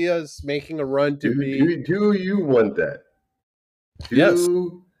I see us making a run to be... Do you want that? Yes.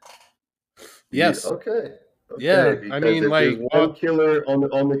 Yes. Okay. Yeah. Because if there's one killer on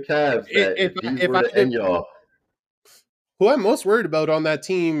the Cavs that if these were to end y'all. Who I'm most worried about on that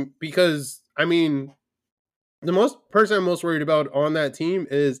team, because, the person I'm most worried about on that team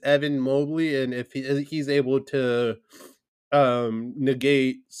is Evan Mobley, and if he's able to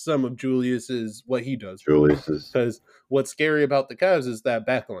negate some of what he does. Because what's scary about the Cavs is that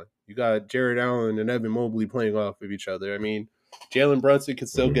backline. You got Jared Allen and Evan Mobley playing off of each other. Jalen Brunson can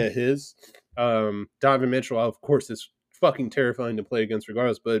still get his. Donovan Mitchell, of course, is fucking terrifying to play against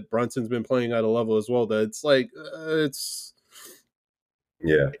regardless, but Brunson's been playing at a level as well that it's like, there's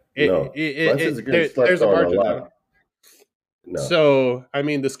a margin there. No. So,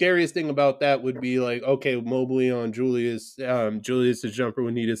 the scariest thing about that would be like, okay, Mobley on Julius. Julius's jumper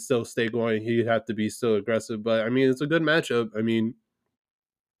would need to still stay going. He'd have to be still aggressive. But, it's a good matchup.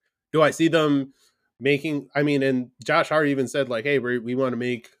 Do I see them making... and Josh Hart even said, like, hey, we want to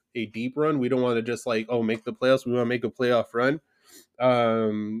make a deep run. We don't want to just, like, make the playoffs. We want to make a playoff run.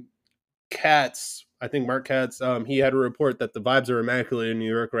 I think Mark Katz, he had a report that the vibes are immaculate in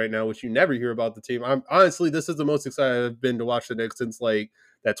New York right now, which you never hear about the team. Honestly, this is the most excited I've been to watch the Knicks since like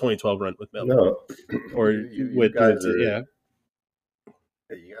that 2012 run with Melo. No,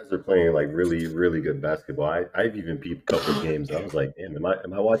 you guys are playing like really, really good basketball. I've even peeped a couple of games. I was like, damn, am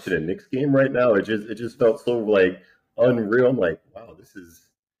I watching a Knicks game right now? It just felt so like unreal. I'm like, wow, this is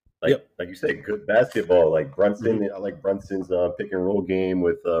like you said, good basketball. Like Brunson, I like Brunson's pick and roll game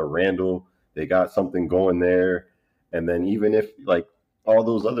with Randall. They got something going there. And then even if like all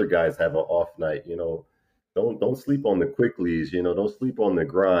those other guys have an off night, don't sleep on the Quickleys, don't sleep on the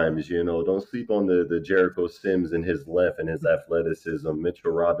Grimes, don't sleep on the Jericho Sims and his length and his athleticism.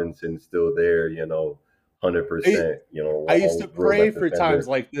 Mitchell Robinson's still there, 100%. I used to pray for times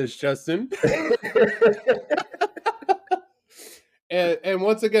like this, Justin. And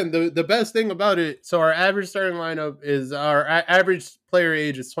once again, the best thing about it, so our average starting lineup is our average player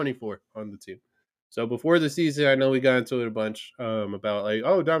age is 24 on the team. So before the season, I know we got into it a bunch about like,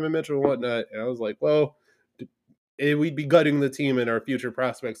 Donovan Mitchell and whatnot. And I was like, well, we'd be gutting the team and our future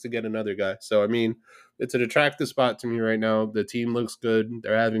prospects to get another guy. So, it's an attractive spot to me right now. The team looks good.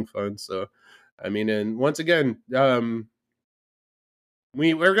 They're having fun. So, and once again, we're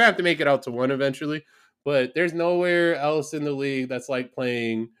going to have to make it out to 1 eventually. But there's nowhere else in the league that's like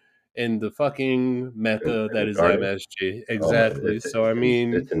playing in the fucking mecca that And is Garden. MSG. Oh my, Exactly. So I it's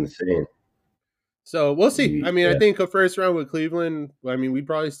mean, insane. so we'll see. I mean, I Yeah, think a first round with Cleveland. I mean, we'd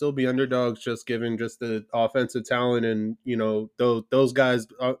probably still be underdogs just given just the offensive talent, and those guys.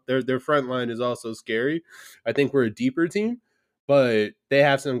 Their front line is also scary. I think we're a deeper team, but they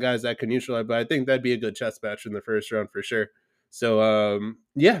have some guys that can neutralize. But I think that'd be a good chess match in the first round for sure. So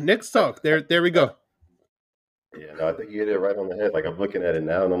yeah, next talk. There we go. yeah. No, I think you hit it right on the head. Like I'm looking at it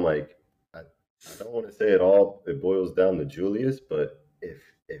now, and I'm like, I don't want to say it all. It boils down to Julius, but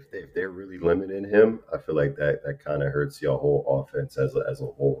if they're really limiting him, I feel like that kind of hurts your whole offense as a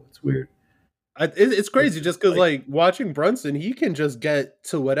whole. It's weird. It's crazy It's just because like like watching Brunson, he can just get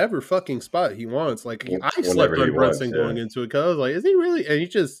to whatever fucking spot he wants. Like I whenever slept he on wants. Brunson Yeah. going into it because I was like, is he really? And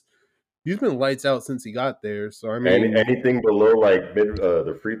he's been lights out since he got there. So I And mean, anything below like mid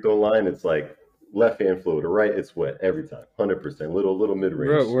the free throw line, it's like left hand floater, right? It's wet every time, 100%. Little mid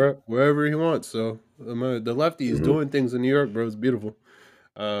range shit. wherever he wants. So the lefty is Mm-hmm. doing things in New York, bro. It's beautiful.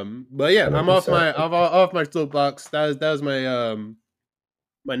 But yeah, I'm off 100%. my off my soapbox. That was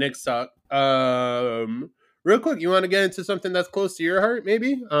my next talk. Real quick, you want to get into something that's close to your heart,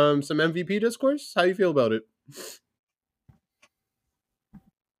 maybe? Some MVP discourse. How you feel about it?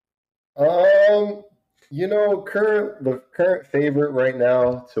 Um, the current favorite right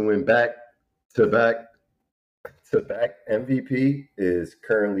now to win to back back MVP is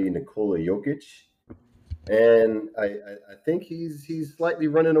currently Nikola Jokic. And I think he's slightly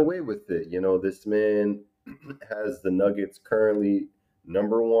running away with it. This man has the Nuggets currently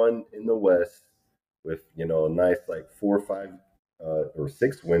number one in the West with a nice like 4 or 5 or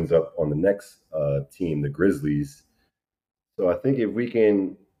 6 wins up on the next team, the Grizzlies. So I think if we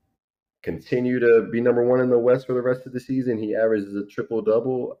can continue to be number one in the West for the rest of the season, he averages a triple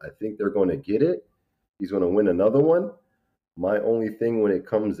double. I think they're going to get it. He's going to win another one. My only thing when it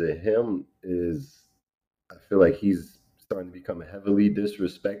comes to him is I feel like he's starting to become heavily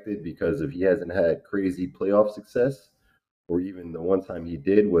disrespected because if he hasn't had crazy playoff success, or even the one time he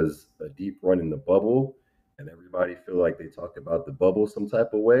did was a deep run in the bubble, and everybody feel like they talk about the bubble some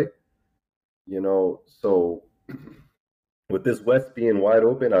type of way, So with this West being wide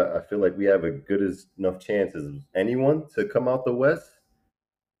open, I feel like we have a good enough chance as anyone to come out the West.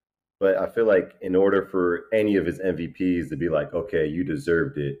 But I feel like in order for any of his MVPs to be like, okay, you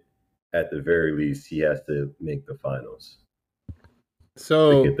deserved it, at the very least, he has to make the finals to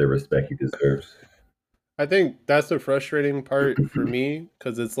So get the respect he deserves. I think that's the frustrating part for me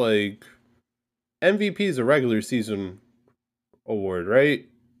because it's like MVP is a regular season award, right?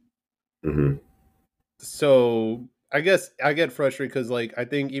 Mm-hmm. So I guess I get frustrated because like I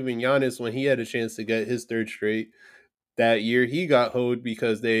think even Giannis when he had a chance to get his third straight that year, he got hoed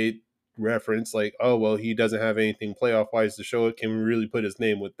because they referenced like, oh well, he doesn't have anything playoff wise to show it. Can we really put his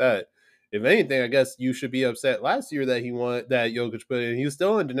name with that? If anything, I guess you should be upset last year that he won that Jokic put in. He was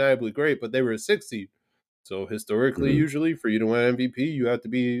still undeniably great, but they were a 6 seed. So historically, Mm-hmm. usually for you to win MVP, you have to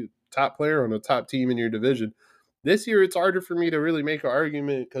be top player on a top team in your division. This year, it's harder for me to really make an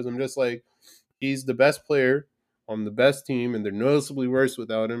argument because I'm just like, he's the best player on the best team, and they're noticeably worse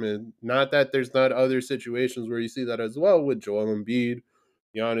without him. And not that there's not other situations where you see that as well with Joel Embiid,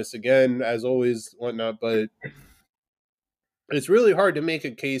 Giannis again, as always, whatnot. But it's really hard to make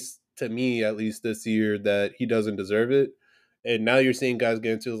a case to me, at least this year, that he doesn't deserve it. And now you're seeing guys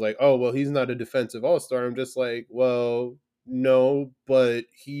get into like, oh well, he's not a defensive all star. I'm just like, well, no, but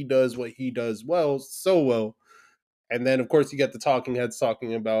he does what he does well, so well. And then of course you get the talking heads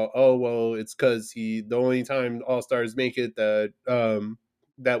talking about, oh well, it's because the only time all stars make it that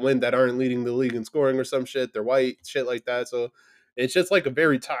win that aren't leading the league in scoring or some shit, they're white, shit like that. So it's just like a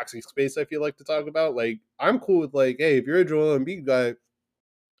very toxic space I feel like to talk about. Like I'm cool with like, hey, if you're a Joel Embiid guy,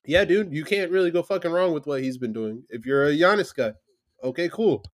 yeah, dude, you can't really go fucking wrong with what he's been doing. If you're a Giannis guy, okay,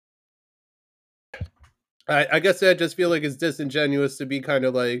 cool. I guess I just feel like it's disingenuous to be kind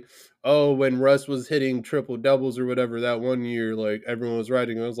of like, oh, when Russ was hitting triple doubles or whatever that one year, like everyone was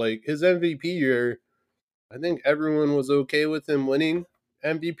writing. I was like, his MVP year, I think everyone was okay with him winning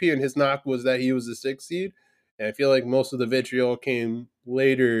MVP, and his knock was that he was a 6 seed. And I feel like most of the vitriol came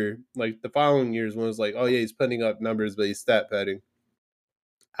later, like the following years, when it was like, oh yeah, he's putting up numbers, but he's stat padding.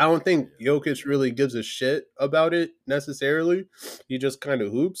 I don't think Jokic really gives a shit about it necessarily. He just kind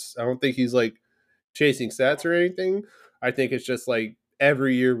of hoops. I don't think he's like chasing stats or anything. I think it's just like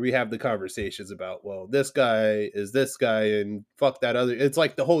every year we have the conversations about, well, this guy is this guy and fuck that other. It's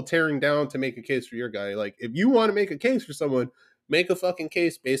like the whole tearing down to make a case for your guy. Like if you want to make a case for someone, make a fucking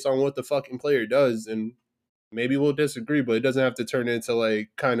case based on what the fucking player does, and maybe we'll disagree, but it doesn't have to turn into like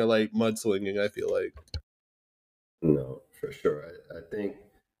kind of like mudslinging, I feel like. No, for sure. I think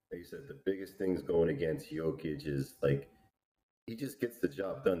like you said, the biggest things going against Jokic is like he just gets the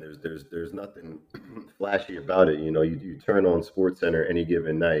job done. There's nothing flashy about it. You turn on Sports Center any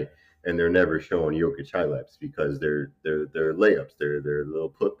given night, and they're never showing Jokic highlights because they're layups, they're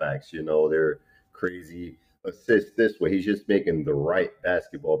little putbacks. They're crazy assists this way. He's just making the right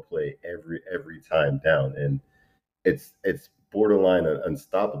basketball play every time down, and it's borderline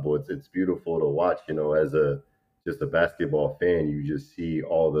unstoppable. It's beautiful to watch. As just a basketball fan, you just see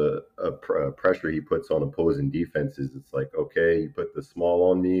all the pressure he puts on opposing defenses. It's like, okay, you put the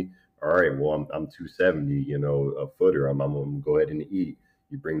small on me. All right, well, I'm 270, a footer. I'm gonna go ahead and eat.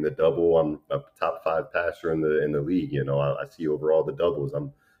 You bring the double. I'm a top 5 passer in the league. I see over all the doubles.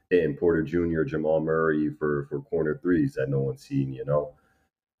 I'm hitting Porter Jr., Jamal Murray for corner threes that no one's seen.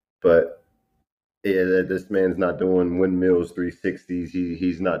 But yeah, this man's not doing windmills, 360s.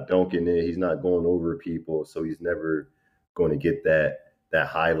 He's not dunking it. He's not going over people. So he's never going to get that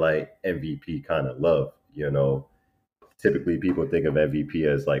highlight MVP kind of love. Typically people think of MVP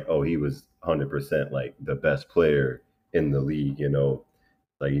as like, oh, he was 100% like the best player in the league.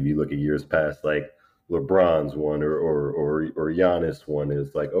 Like if you look at years past, like LeBron's one or Giannis one,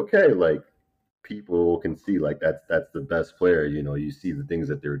 is like, okay, like people can see like that's the best player. You see the things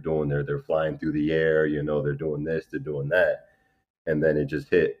that they're doing. They're flying through the air. They're doing this, they're doing that, and then it just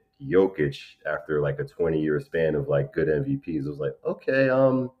hit Jokic after like a 20-year span of like good MVPs. It was like, okay,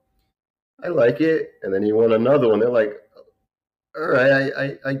 I like it, and then he won another one. They're like, all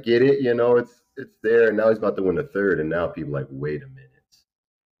right, I get it. It's there, and now he's about to win a third, and now people are like, wait a minute,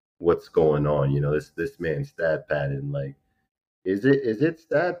 what's going on? This man's stat pattern, like, is it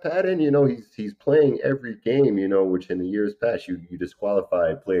stat pattern? He's playing every game, which in the years past you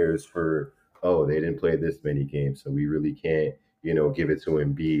disqualified players for, oh, they didn't play this many games, so we really can't, give it to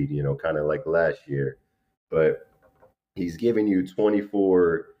Embiid, kind of like last year. But he's giving you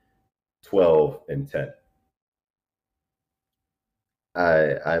 24, 12, and 10.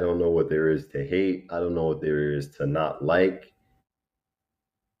 I don't know what there is to hate. I don't know what there is to not like.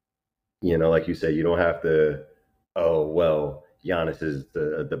 Like you said, you don't have to, oh, well, Giannis is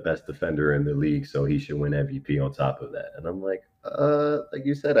the best defender in the league, so he should win MVP on top of that. And I'm like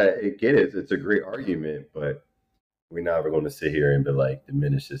you said, I get it. It's a great argument, but we're never going to sit here and be like,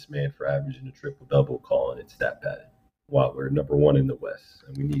 diminish this man for averaging a triple double, calling it stat pattern. While we're number 1 in the West,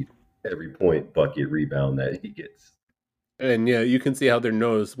 and we need every point, bucket, rebound that he gets. And yeah, you can see how they're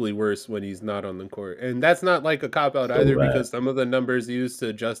noticeably worse when he's not on the court. And that's not like a cop out either, because some of the numbers used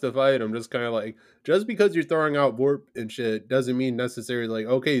to justify it, I'm just kind of like, just because you're throwing out warp and shit doesn't mean necessarily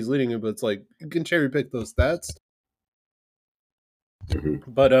like, okay, he's leading it, but it's like you can cherry pick those stats.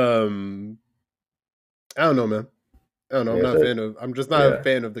 Mm-hmm. But I don't know, man. I don't know. I'm just not a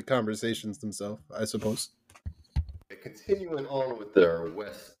fan of the conversations themselves, I suppose. Continuing on with our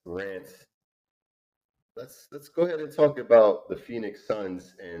West rants, let's go ahead and talk about the Phoenix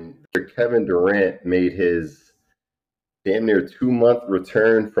Suns. And Kevin Durant made his damn near 2-month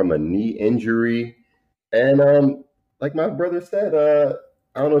return from a knee injury. And like my brother said,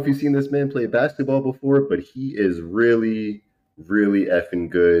 I don't know if you've seen this man play basketball before, but he is really, really effing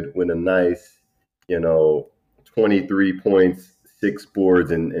good. With a nice, 23 points, 6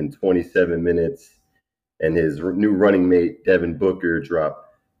 boards in 27 minutes. And his new running mate, Devin Booker,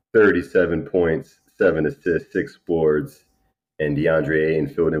 dropped 37 points, 7 assists, 6 boards, and DeAndre Ayton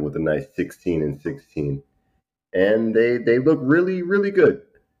filled in with a nice 16 and 16. And they look really, really good.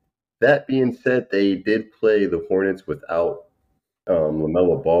 That being said, they did play the Hornets without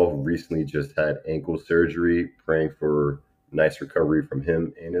LaMelo Ball, who recently just had ankle surgery, praying for nice recovery from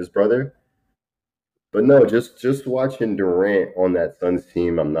him and his brother. But no, just watching Durant on that Suns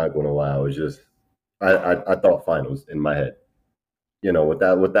team, I'm not going to lie, it was just, I thought finals in my head.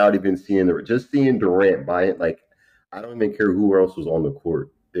 Without even seeing seeing Durant by it, like, I don't even care who else was on the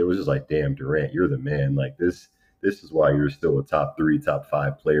court. It was just like, damn, Durant, you're the man. Like, this is why you're still a top 3, top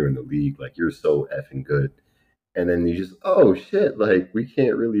 5 player in the league. Like, you're so effing good. And then you just, oh shit, like, we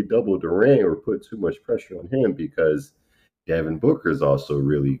can't really double Durant or put too much pressure on him because Devin Booker is also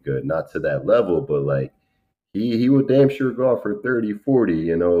really good. Not to that level, but like, he would damn sure go off for 30, 40,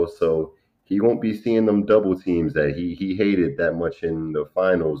 so he won't be seeing them double teams that he hated that much in the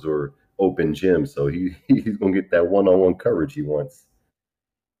finals or open gym. So he's going to get that one-on-one coverage he wants.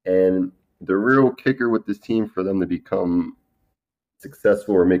 And the real kicker with this team for them to become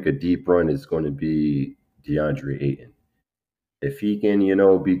successful or make a deep run is going to be DeAndre Ayton. If he can,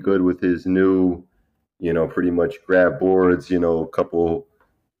 be good with his new, pretty much grab boards, a couple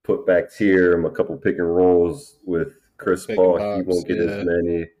putbacks here, a couple pick and rolls with Chris Paul, he won't get as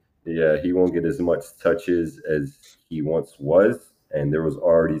many. Yeah, he won't get as much touches as he once was. and there was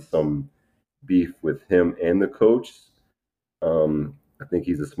already some beef with him and the coach. I think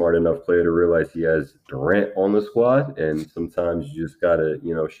he's a smart enough player to realize he has Durant on the squad, and sometimes you just gotta,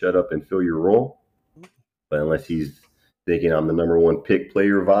 shut up and fill your role. But unless he's thinking I'm the number one pick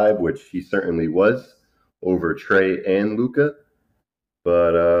player vibe, which he certainly was over Trae and Luka,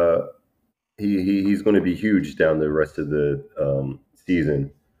 but he's going to be huge down the rest of the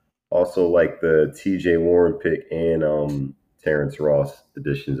season. Also, like the T.J. Warren pick and Terrence Ross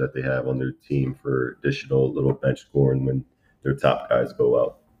additions that they have on their team for additional little bench scoring when their top guys go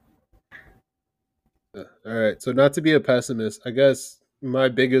out. All right. So not to be a pessimist, I guess my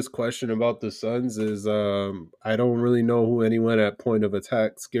biggest question about the Suns is I don't really know who anyone at point of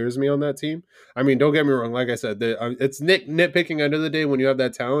attack scares me on that team. I mean, don't get me wrong. Like I said, it's nitpicking end of the day when you have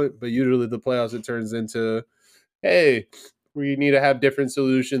that talent, but usually the playoffs it turns into, hey, we need to have different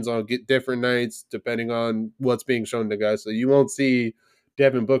solutions on different nights depending on what's being shown to guys. So you won't see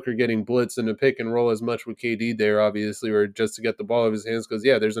Devin Booker getting blitzed in a pick and roll as much with KD there, obviously, or just to get the ball out of his hands. Because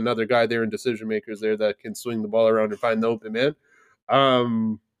there's another guy there and decision makers there that can swing the ball around and find the open man.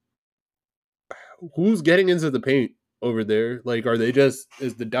 Who's getting into the paint over there? Like, is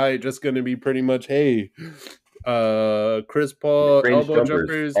the diet just going to be pretty much, hey, Chris Paul Mid-range elbow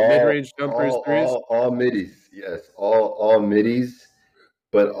jumpers, mid-range jumpers, threes? All middies, yes, all middies.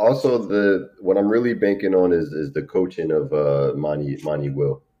 But also what I'm really banking on is the coaching of Monty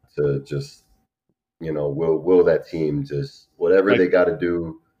Will to just will that team just whatever they got to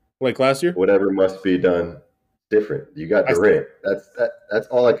do, like last year, whatever must be done. Different. You got Durant. That's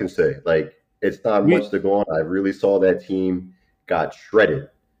all I can say. Like it's not much to go on. I really saw that team got shredded.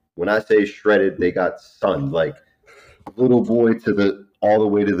 When I say shredded, they got sunned like little boy all the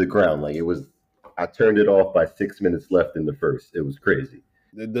way to the ground. Like it was. I turned it off by 6 minutes left in the first. It was crazy.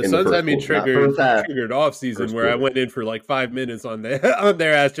 The Suns had me triggered off season where I went in for like 5 minutes on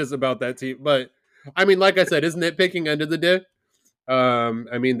their ass just about that team. But I mean, like I said, isn't it picking end of the day?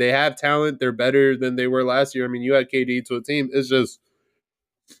 I mean, they have talent. They're better than they were last year. I mean, you had KD to a team. It's just,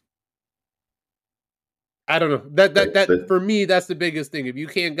 I don't know. That for me, that's the biggest thing. If you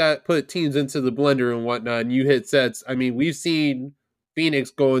can't put teams into the blender and whatnot, and you hit sets. I mean, we've seen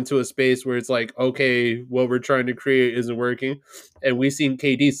Phoenix go into a space where it's like, okay, what we're trying to create isn't working. And we've seen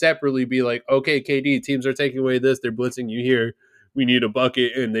KD separately be like, okay, KD, teams are taking away this. They're blitzing you here. We need a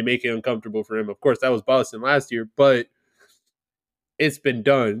bucket. And they make it uncomfortable for him. Of course, that was Boston last year, but it's been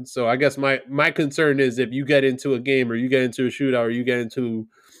done. So I guess my concern is if you get into a game or you get into a shootout or you get into,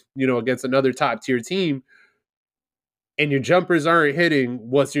 against another top tier team and your jumpers aren't hitting,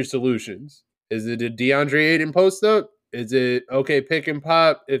 what's your solutions? Is it a DeAndre Ayton post up? Is it, okay, pick and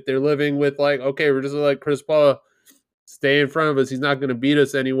pop if they're living with like, okay, we're just going to let Chris Paul stay in front of us. He's not going to beat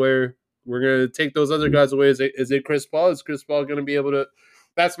us anywhere. We're going to take those other guys away. Is it Chris Paul? Is Chris Paul going to be able to?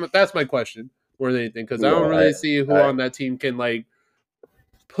 That's my question more than anything, because I don't really see who on that team can like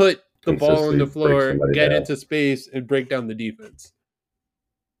put the ball on the floor, get into space, and break down the defense.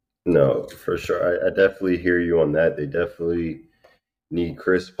 No, for sure. I definitely hear you on that. They definitely need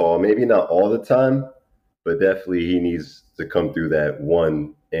Chris Paul. Maybe not all the time, but definitely he needs to come through that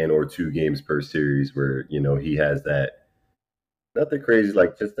 1 or 2 games per series where, he has that, nothing crazy,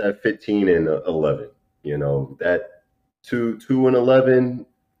 like just that 15 and 11. That 2 and 11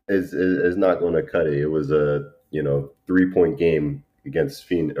 is not going to cut it. It was a, 3-point game against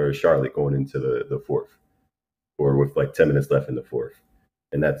Phoenix or Charlotte going into the fourth, or with like 10 minutes left in the fourth.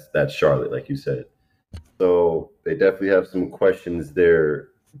 And that's Charlotte, like you said. So they definitely have some questions there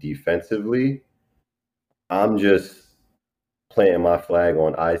defensively. I'm just planting my flag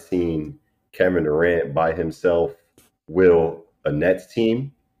on I seen Kevin Durant by himself will a Nets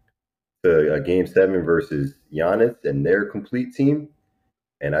team to a Game 7 versus Giannis and their complete team.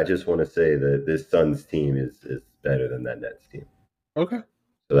 And I just want to say that this Suns team is better than that Nets team. Okay.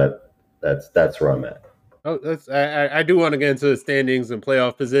 So that's where I'm at. Oh, I do want to get into the standings and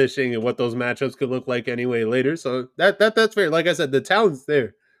playoff positioning and what those matchups could look like anyway later. So that's fair. Like I said, the talent's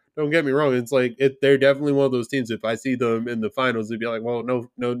there. Don't get me wrong. It's like they're definitely one of those teams. If I see them in the finals, it'd be like, well,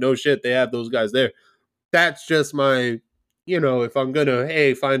 no shit. They have those guys there. That's just my, if I'm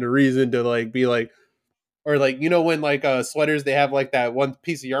gonna find a reason to like be like, or like, when like sweaters, they have like that one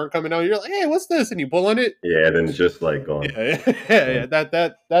piece of yarn coming out. You're like, hey, what's this? And you pull on it. Yeah, then it's just like gone. Yeah.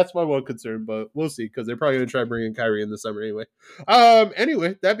 That's my one concern, but we'll see because they're probably gonna try bringing Kyrie in the summer anyway.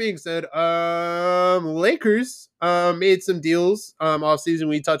 Anyway, that being said, Lakers made some deals off season.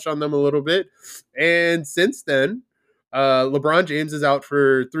 We touched on them a little bit, and since then, LeBron James is out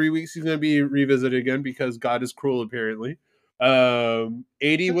for 3 weeks. He's gonna be revisited again because God is cruel, apparently.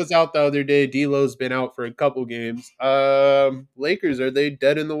 AD was out the other day. D'Lo's been out for a couple games. Lakers, are they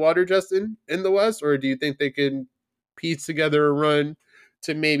dead in the water, Justin, in the West, or do you think they can piece together a run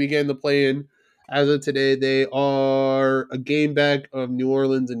to maybe get in the play-in? As of today, they are a game back of New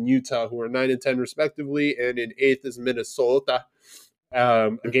Orleans and Utah, who are 9 and 10 respectively, and in eighth is Minnesota,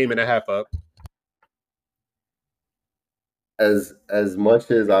 a game and a half up. As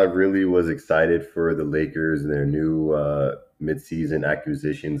much as I really was excited for the Lakers and their new midseason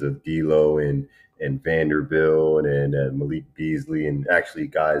acquisitions of D'Lo and Vanderbilt and Malik Beasley, and actually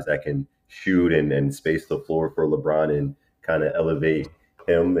guys that can shoot and space the floor for LeBron and kind of elevate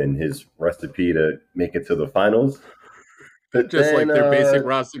him and his recipe to make it to the finals. But just then, like their basic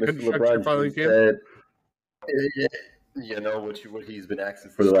roster Mr. construction LeBron finally James came. said, what he's been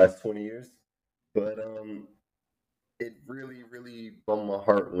asking for the last 20 years. But it really, really bummed my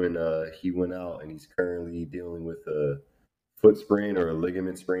heart when he went out, and he's currently dealing with a foot sprain or a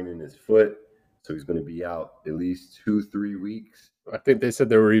ligament sprain in his foot. So he's going to be out at least 2-3 weeks. I think they said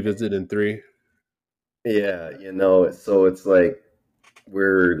they were revisiting 3. Yeah, so it's like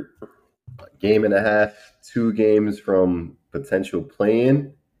we're a game and a half, 2 games from potential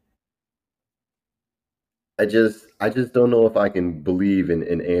play-in. I just don't know if I can believe in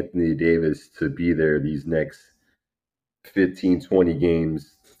Anthony Davis to be there these next 15, 20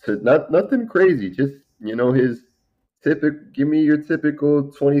 games. Nothing crazy, just his typical, give me your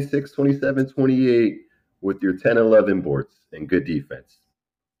typical 26, 27, 28 with your 10, 11 boards and good defense.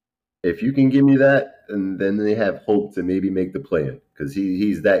 If you can give me that, and then they have hope to maybe make the play-in, because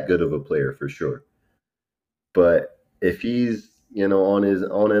he's that good of a player for sure. But if he's on his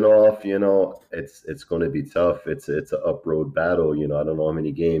on and off, it's going to be tough. It's an up-road battle. I don't know how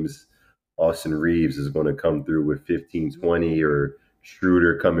many games Austin Reeves is going to come through with 15-20, or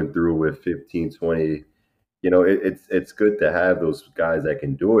Schroeder coming through with 15-20. It's good to have those guys that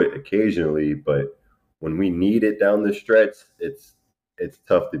can do it occasionally, but when we need it down the stretch, it's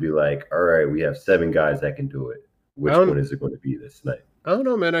tough to be like, all right, we have 7 guys that can do it. Which one is it going to be this night? I don't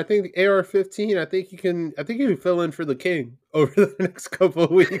know, man. I think AR-15. I think you can fill in for the King over the next couple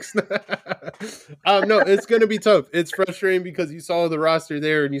of weeks. No, it's gonna be tough. It's frustrating because you saw the roster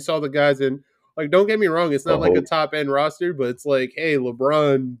there and you saw the guys, and like, don't get me wrong, it's not like a top end roster, but it's like, hey,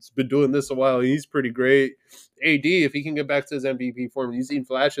 LeBron's been doing this a while. And he's pretty great. AD, if he can get back to his MVP form, you've seen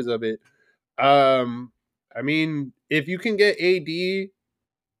flashes of it. I mean, if you can get AD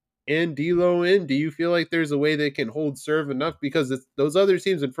and D'Lo in, do you feel like there's a way they can hold serve enough? Because those other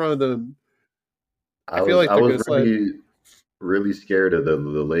teams in front of them, I feel like they're going to slide. Really scared of the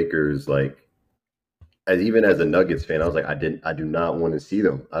Lakers. Like, even as a Nuggets fan, I was like, I do not want to see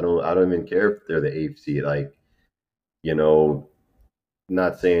them. I don't even care if they're the 8th seed. Like,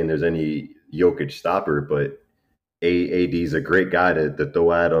 not saying there's any Jokic stopper, but AD's a great guy to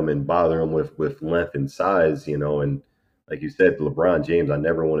throw at him and bother him with length and size, and like you said, LeBron James, I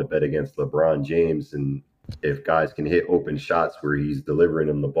never want to bet against LeBron James. And if guys can hit open shots where he's delivering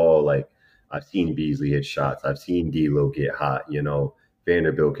them the ball, like I've seen Beasley hit shots, I've seen D'Lo get hot,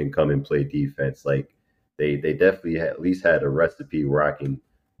 Vanderbilt can come and play defense. Like they definitely at least had a recipe where I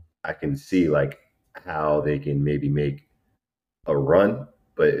can see like how they can maybe make a run.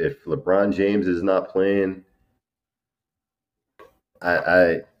 But if LeBron James is not playing,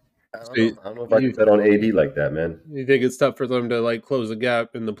 I don't know if I can bet on AD like that, man. You think it's tough for them to like close the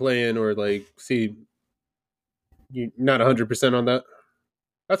gap in the play-in, or like see you not 100% on that?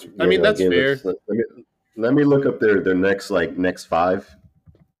 That's that's fair. Let me look up their next 5.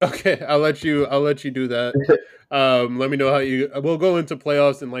 Okay, I'll let you do that. Let me know how we'll go into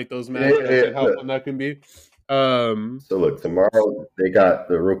playoffs and like those matchups and how fun that can be. So look, tomorrow they got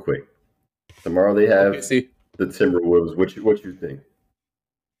real quick. Tomorrow they have the Timberwolves. What you think?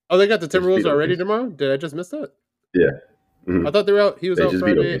 Oh, they got the Timberwolves already tomorrow? Did I just miss that? Yeah. Mm-hmm. I thought they were out. He was out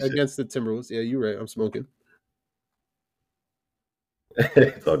Friday against the Timberwolves. Yeah, you're right. I'm smoking.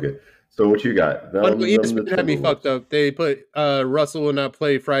 It's all good. So what you got? ESPN had me fucked up. They put Russell will not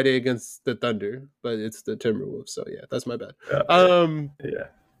play Friday against the Thunder, but it's the Timberwolves. So yeah, that's my bad. Yeah,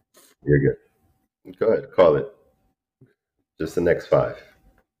 you're good. Go ahead, call it. Just the next 5.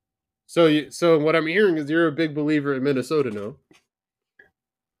 So what I'm hearing is you're a big believer in Minnesota now.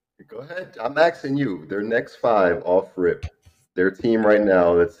 Go ahead. I'm asking you. Their next 5 off rip. Their team right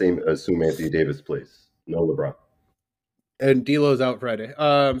now. Let's assume Anthony Davis plays. No LeBron. And D'Lo's out Friday.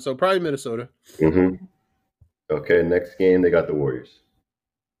 So probably Minnesota. Mm-hmm. Okay. Next game they got the Warriors.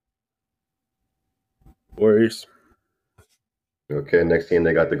 Okay. Next game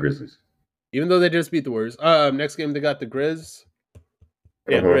they got the Grizzlies. Even though they just beat the Warriors. Next game they got the Grizz.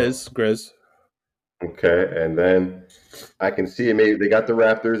 Yeah, Grizz. Okay, and then I can see it. Maybe they got the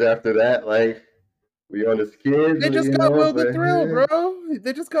Raptors after that. Like we on the skids, They just you got know. Will the But Thrill, bro.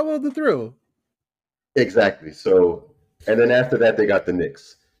 They just got Will the Thrill. exactly. So, and then after that, they got the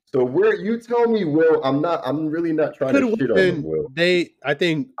Knicks. So where you tell me, Will? I'm really not trying to Could shit on them, win. Will. I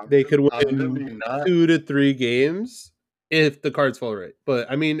think they could I'm win really not. 2 to 3 games if the cards fall right.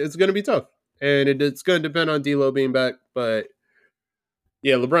 But I mean, it's going to be tough, and it's going to depend on D'Lo being back. But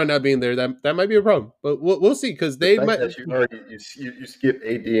yeah, LeBron not being there, that might be a problem. But we'll see because The they fact might. that you skip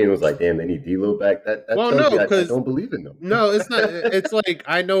AD and was like, damn, they need D'Lo back. That Well, tells no, me I because don't believe in them. no, it's not. It's like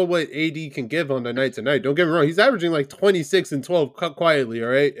I know what AD can give on the night to night. Don't get me wrong; he's averaging like 26 and 12 quietly. All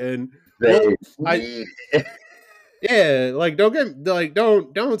right, and well, They I need. yeah, like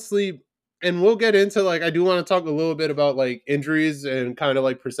don't sleep. And we'll get into like I do want to talk a little bit about like injuries and kind of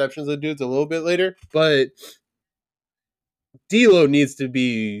like perceptions of dudes a little bit later. But D'Lo needs to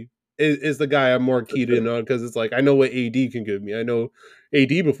be is the guy I'm more For keyed sure. in on because it's like I know what AD can give me. I know AD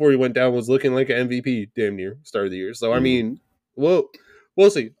before he went down was looking like an MVP damn near start of the year. So I Mhm. mean, we'll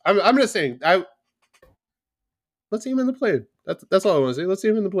see. I'm just saying let's see him in the play. That's all I want to say. Let's see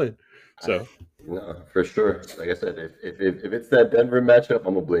him in the play. So No, for sure. Like I said, if it's that Denver matchup,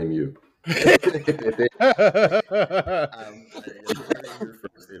 I'm gonna blame you. if they, you heard it here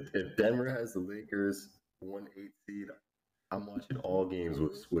first. If Denver has the Lakers 1-8 seed, I'm watching all games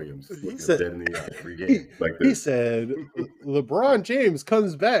with Williams, he looking them said dead in the eye every he, game like he this. said LeBron James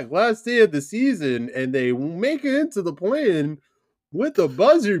comes back last day of the season and they make it into the play-in with a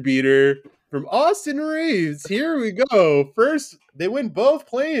buzzer beater from Austin Reeves. Here we go. First, they win both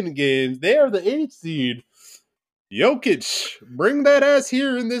playing games. They are the 8th seed. Jokic, bring that ass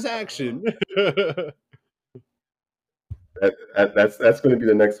here in this action. That's going to be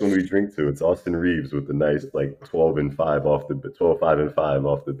the next one we drink to. It's Austin Reeves with the nice like 12-5 off the 12-5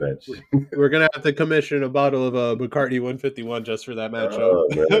 off the bench. We're gonna have to commission a bottle of Bacardi 151 just for that matchup. Oh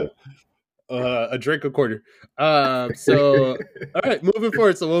man. A drink a quarter. So all right, moving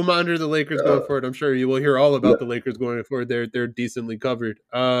forward. So we'll monitor the Lakers going forward. I'm sure you will hear all about the Lakers going forward. They're decently covered.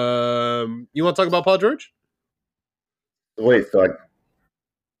 You want to talk about Paul George? Wait, so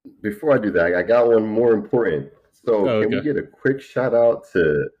before I do that, I got one more important. So Oh, can we okay. get a quick shout out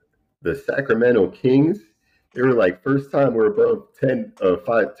to the Sacramento Kings? They were like first time we're above 10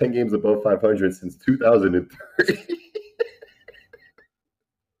 games above 500 since 2003.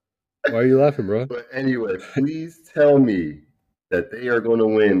 Why are you laughing, bro? But anyway, please tell me that they are going to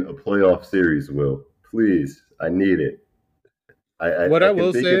win a playoff series, Will. Please, I need it. What I I can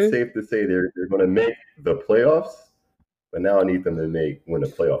will think it's say, safe to say they're going to make the playoffs, but now I need them to win a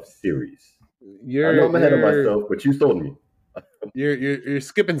playoff series. I know I'm ahead of myself, but you told me. you're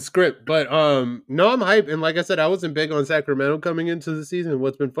skipping script, but no, I'm hyped. And like I said, I wasn't big on Sacramento coming into the season.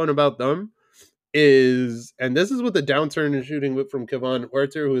 What's been fun about them is, and this is with the downturn in shooting from Kevon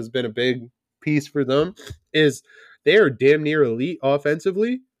Huerter, who has been a big piece for them, is they are damn near elite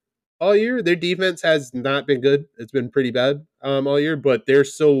offensively all year. Their defense has not been good. It's been pretty bad all year, but they're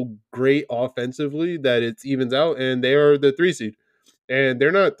so great offensively that it evens out, and they are the 3 seed. And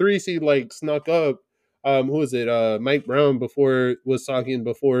they're not 3 seed like snuck up. Who is it? Mike Brown before was talking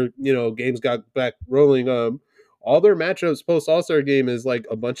before games got back rolling. All their matchups post All-Star game is like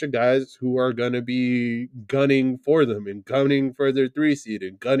a bunch of guys who are gonna be gunning for them and gunning for their 3 seed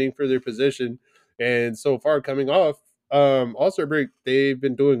and gunning for their position. And so far, coming off All-Star break, they've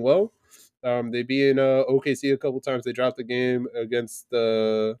been doing well. They beat in OKC a couple times. They dropped the game against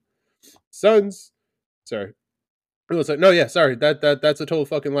the Suns. Sorry, it was like, no, yeah, sorry. That's a total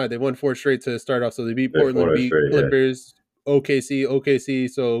fucking lie. They won 4 straight to start off. So they beat They're Portland, 4 beat straight, yeah. Clippers, OKC.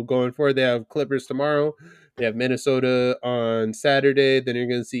 So going forward, they have Clippers tomorrow. They have Minnesota on Saturday. Then you're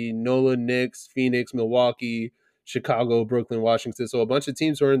going to see Nolan, Knicks, Phoenix, Milwaukee, Chicago, Brooklyn, Washington. So a bunch of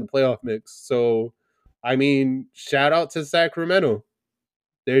teams who are in the playoff mix. So, I mean, shout out to Sacramento.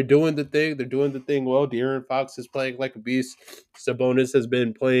 They're doing the thing. They're doing the thing well. De'Aaron Fox is playing like a beast. Sabonis has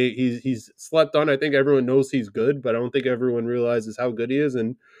been playing. He's slept on. I think everyone knows he's good, but I don't think everyone realizes how good he is.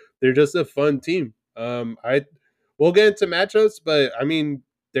 And they're just a fun team. We'll get into matchups, but I mean,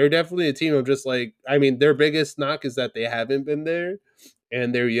 they're definitely a team of just like, I mean, their biggest knock is that they haven't been there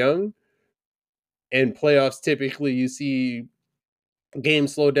and they're young. And playoffs, typically, you see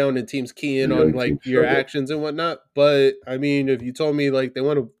games slow down and teams key in The on young like team your struggle. actions and whatnot. But I mean, if you told me like they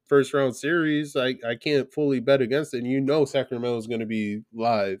won a first round series, I can't fully bet against it. And Sacramento is going to be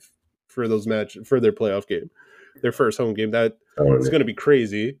live for those matches for their playoff game, their first home game. That it's going to be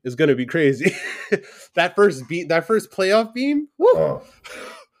crazy. It's going to be crazy. that first playoff beam, woo,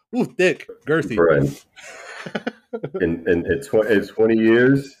 ooh, thick, girthy. In 20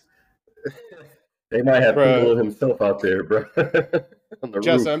 years. They might have Bruh. Piccolo himself out there, bro. On the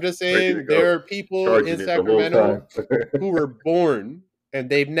roof, I'm just ready to saying, go, there are people in charging it the whole Sacramento time. who were born and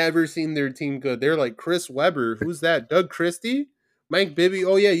they've never seen their team good. They're like Chris Webber. Who's that? Doug Christie? Mike Bibby?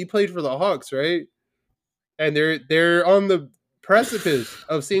 Oh yeah, you played for the Hawks, right? And they're on the precipice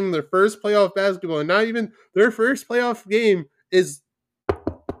of seeing their first playoff basketball. And not even their first playoff game is,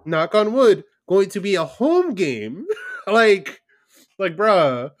 knock on wood, going to be a home game. like,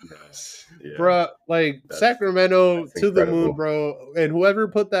 bruh. Yes, yeah, Bruh, like Sacramento that's to the moon, incredible. bro. And whoever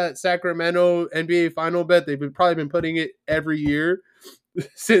put that Sacramento NBA final bet, they've probably been putting it every year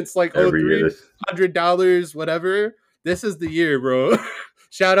since like Every year, '03, this $100, whatever. This is the year, bro.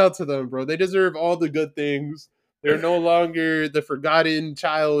 Shout out to them, bro. They deserve all the good things. They're no longer the forgotten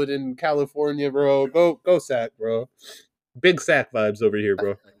child in California, bro. Go Sac, bro. Big Sac vibes over here,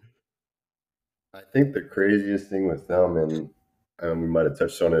 bro. I think the craziest thing with them, and we might have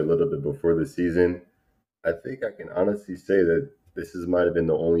touched on it a little bit before the season. I think I can honestly say that might have been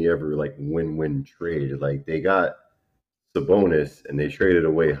the only ever like win-win trade. Like they got Sabonis and they traded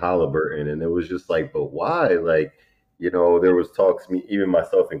away Halliburton, and it was just like, but why? Like, there was talks, me even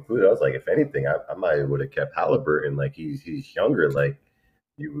myself included. I was like, if anything, I might would have kept Halliburton. Like he's younger. Like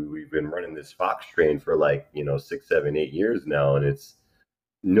we've been running this Fox train for like 6, 7, 8 years now, and it's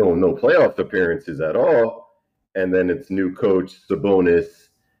no playoff appearances at all. And then it's new coach Sabonis,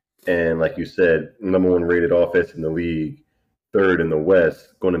 and like you said, #1 rated offense in the league, third in the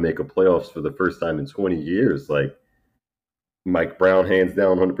West, going to make a playoffs for the first time in 20 years. Like Mike Brown, hands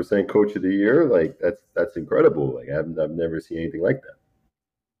down, 100% coach of the year. Like that's incredible. Like I've never seen anything like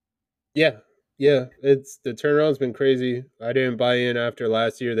that. Yeah, it's the turnaround's been crazy. I didn't buy in after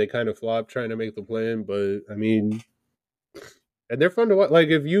last year. They kind of flopped trying to make the plan, but I mean, and they're fun to watch. Like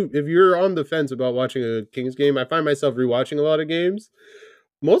if you're on the fence about watching a Kings game, I find myself rewatching a lot of games.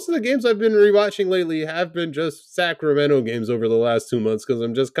 Most of the games I've been rewatching lately have been just Sacramento games over the last 2 months because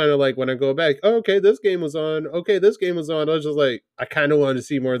I'm just kind of like, when I go back, oh, okay, this game was on. Okay, this game was on. I was just like, I kind of wanted to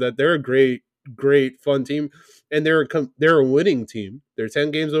see more of that. They're a great, fun team, and they're a winning team. They're 10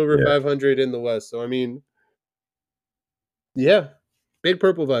 games over Yeah. 500 in the West. So I mean, yeah, big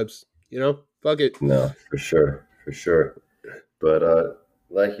purple vibes. Fuck it. No, for sure. But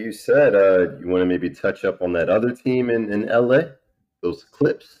like you said, you want to maybe touch up on that other team in LA, those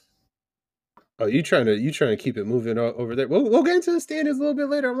Clips. Oh, you trying to keep it moving over there? We'll get into the standings a little bit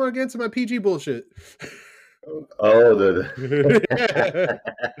later. I want to get into my PG bullshit. Oh, Yeah.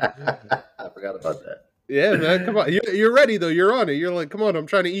 I forgot about that. Yeah, man, come on. You're ready though. You're on it. You're like, come on, I'm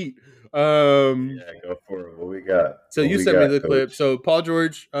trying to eat. Yeah, go for it. What we got? So you sent me the clip. Coach? So Paul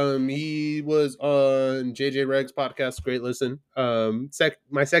George, he was on JJ Regg's podcast. Great listen.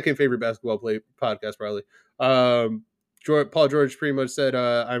 My second favorite basketball podcast probably. Paul George pretty much said,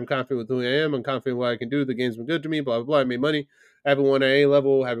 I'm confident with who I am. I'm confident what I can do. The game's been good to me. Blah blah blah. I made money. Having won at A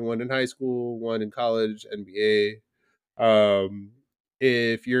level, having won in high school, won in college, NBA.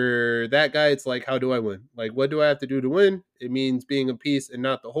 If you're that guy, it's like, how do I win? Like, what do I have to do to win? It means being a piece and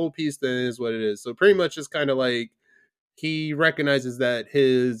not the whole piece, then is what it is. So pretty much it's kind of like he recognizes that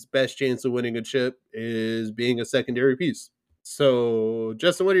his best chance of winning a chip is being a secondary piece. So,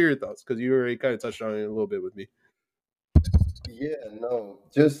 Justin, what are your thoughts? Because you already kind of touched on it a little bit with me. Yeah, no,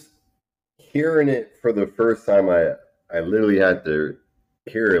 just hearing it for the first time, I literally had to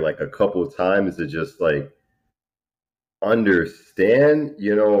hear it like a couple of times to just like understand.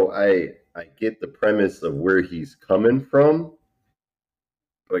 I get the premise of where he's coming from,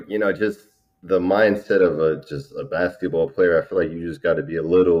 but just the mindset of a basketball player. I feel like you just got to be a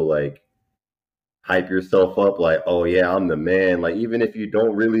little like hype yourself up, like, oh yeah, I'm the man. Like even if you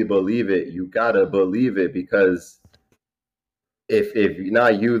don't really believe it, you gotta believe it, because if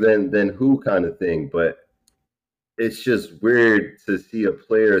not you, then who, kind of thing. But it's just weird to see a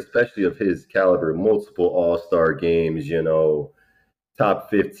player, especially of his caliber, multiple all-star games, top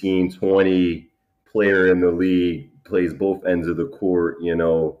 15, 20 player in the league, plays both ends of the court,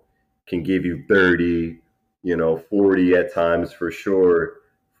 can give you 30, 40 at times for sure.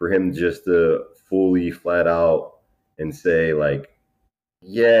 For him just to fully flat out and say like,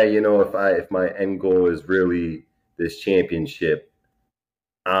 yeah, if my end goal is really this championship,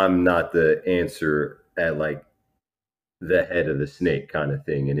 I'm not the answer at like the head of the snake, kind of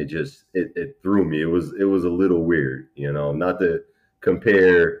thing. And it threw me. It was a little weird, not to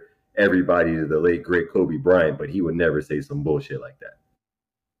compare everybody to the late great Kobe Bryant, but he would never say some bullshit like that.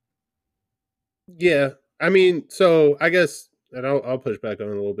 Yeah, I mean, so I guess, and I'll push back on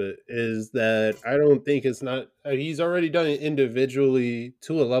it a little bit, is that I don't think it's not. He's already done it individually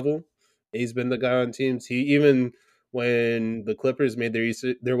to a level. He's been the guy on teams. He even when the Clippers made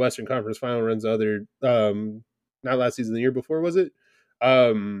their Western Conference final runs not last season, the year before, was it?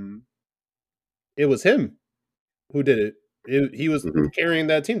 It was him who did it. He was carrying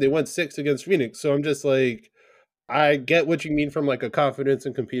that team. They went 6 against Phoenix. So I'm just like, I get what you mean from like a confidence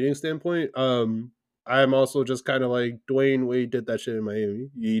and competing standpoint. I'm also just kind of like Dwayne Wade did that shit in Miami.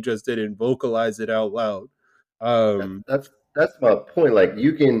 He just didn't vocalize it out loud. That's my point. Like,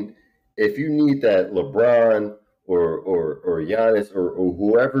 you can, if you need that LeBron or Giannis or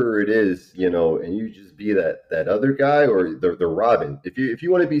whoever it is, you know, and you just be that other guy or the Robin. If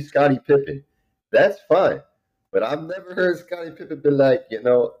you want to be Scottie Pippen, that's fine. But I've never heard Scottie Pippen be like, you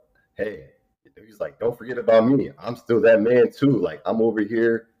know, hey, he's like, don't forget about me. I'm still that man too. Like, I'm over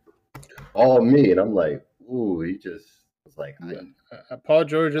here, all me, and I'm like, ooh, he just was like, Paul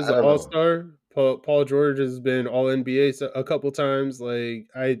George is an all-star. Paul George has been all NBA a couple times. Like,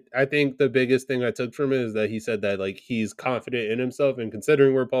 I think the biggest thing I took from it is that he said that like he's confident in himself, and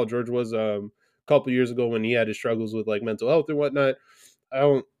considering where Paul George was a couple years ago when he had his struggles with like mental health and whatnot,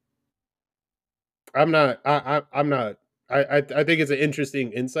 I think it's an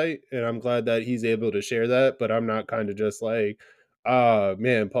interesting insight, and I'm glad that he's able to share that. But I'm not kind of just like,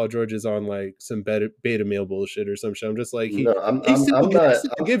 man, Paul George is on like some beta male bullshit or some shit. I'm just like, he still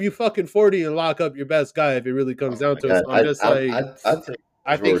give you fucking 40 and lock up your best guy if it really comes down to it. So I'm just like,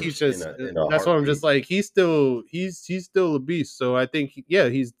 I think he's just that's why I'm just like, he's still a beast. So I think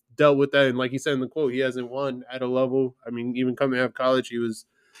he's dealt with that, and like he said in the quote, he hasn't won at a level. I mean, even coming out of college, he was.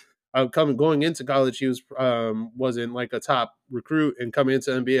 Going into college, he wasn't like a top recruit, and coming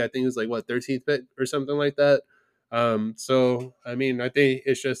into NBA, I think he was like 13th pick or something like that. So I mean, I think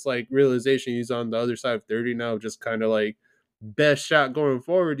it's just like realization he's on the other side of 30 now, just kind of like best shot going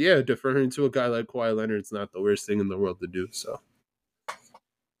forward. Yeah, deferring to a guy like Kawhi Leonard's not the worst thing in the world to do. So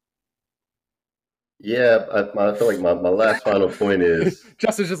yeah, I feel like my last final point is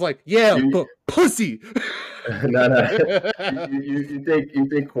Justin's just like, but pussy. No. You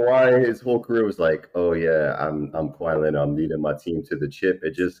think Kawhi his whole career was like, oh yeah, I'm Kawhi Leonard, I'm leading my team to the chip.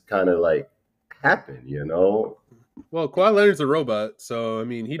 It just kind of like happened, you know. Well, Kawhi Leonard's a robot, so I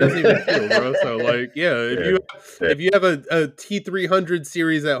mean he doesn't even feel, bro. So like, if you have a T300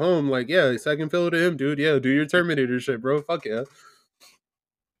 series at home, like second fill to him, dude. Yeah, do your Terminator shit, bro. Fuck yeah.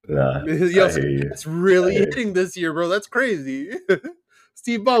 Nah, it's really hitting this year, bro. That's crazy.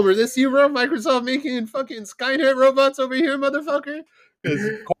 Steve Ballmer, this you, bro? Microsoft making fucking Skynet robots over here, motherfucker? Because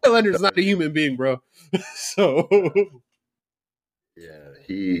Kawhi Leonard's not a human being, bro. So yeah,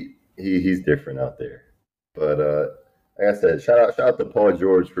 he's different out there. But like I said, shout out to Paul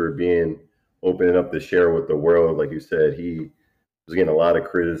George for opening up the share with the world. Like you said, he was getting a lot of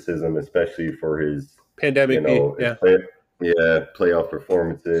criticism, especially for his pandemic, playoff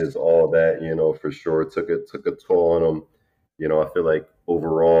performances, all that, you know, for sure. It took a toll on him. You know, I feel like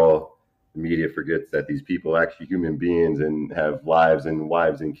overall the media forgets that these people are actually human beings and have lives and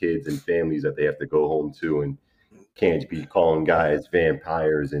wives and kids and families that they have to go home to, and can't be calling guys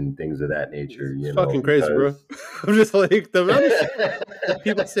vampires and things of that nature. You know, fucking crazy, bro. I'm just like, the amount of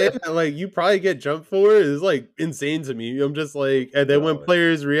people say that like you probably get jumped for is like insane to me. I'm just like, and then when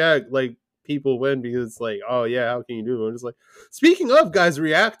players react, like people win because it's like, oh yeah, how can you do it? I'm just like, speaking of guys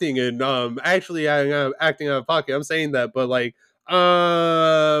reacting and actually acting out of pocket, I'm saying that, but like,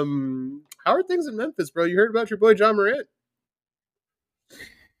 how are things in Memphis, bro? You heard about your boy John Morant?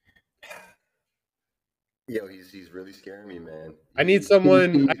 Yo, he's really scaring me, man. I need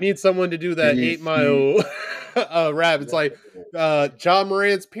someone to do that 8 Mile rap. It's like John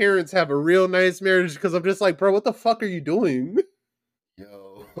Morant's parents have a real nice marriage, because I'm just like, bro, what the fuck are you doing?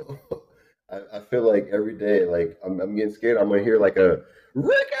 Yo, I feel like every day, like I'm getting scared. I'm gonna hear like a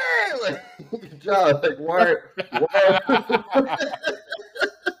Ricky, like John, like why?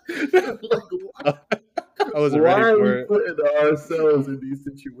 I wasn't ready for it. Why are we putting ourselves in these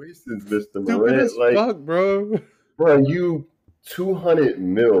situations, Mr. Morant? Like, fuck, bro, you $200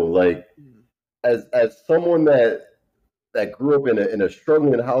 million, like as someone that grew up in a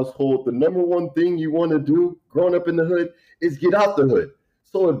struggling household, the number one thing you want to do growing up in the hood is get out the hood.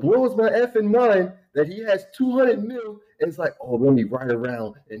 So it blows my effing mind that he has $200 million and it's like, oh, let me ride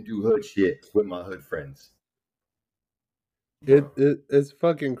around and do hood shit with my hood friends. It's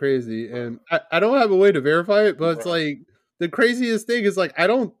fucking crazy, and I don't have a way to verify it, but it's like the craziest thing is like I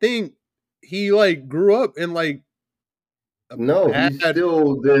don't think he like grew up in like he's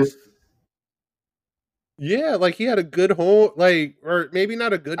still this. Yeah, like he had a good home, like, or maybe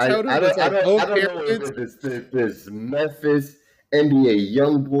not a good childhood. I don't know if this Memphis NBA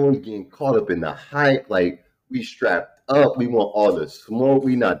young boys getting caught up in the hype. Like, we strapped up, we want all the smoke,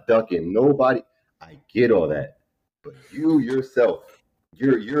 we not ducking nobody. I get all that. but you yourself,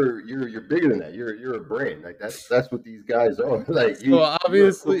 you're bigger than that. You're a brand. Like that's what these guys are. Like So you're a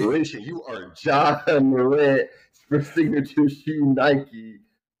obviously, corporation. You are John Morant for signature shoe Nike,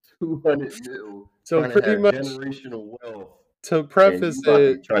 200 mil, so trying to pretty have much generational wealth, to and preface you about to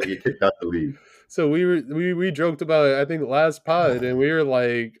it, try to get kicked out the league. so we joked about it, I think last pod, and we were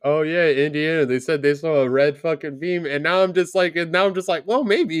like, "Oh yeah, Indiana." They said they saw a red fucking beam, and now I'm just like, well,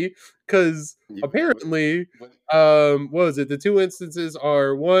 maybe because apparently, what was it? The two instances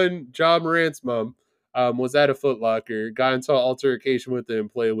are one, John Morant's mom, was at a Foot Locker, got into an altercation with the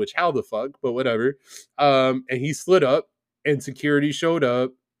employee, which how the fuck, but whatever. And he slid up, and security showed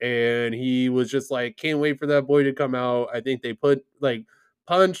up, and he was just like, "Can't wait for that boy to come out." I think they put like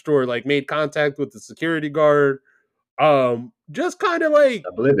punched or like made contact with the security guard. Just kind of like,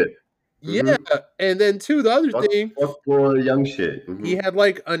 I believe it. yeah. And then two, the other thing, Fuck for young shit. he had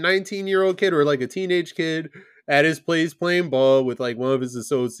like a 19-year-old kid or like a teenage kid at his place playing ball with like one of his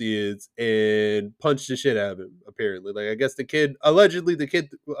associates and punched the shit out of him. Apparently, like I guess apparently the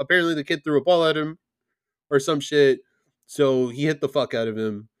kid threw a ball at him or some shit. So he hit the fuck out of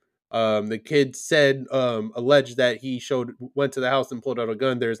him. The kid said, alleged that he went to the house and pulled out a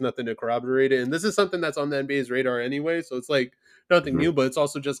gun. There's nothing to corroborate it. And this is something that's on the NBA's radar anyway. So it's like nothing new, but it's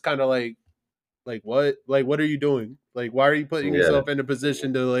also just kind of like what? Like, what are you doing? Like, why are you putting yourself in a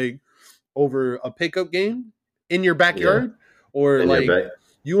position to like over a pickup game in your backyard? Or like,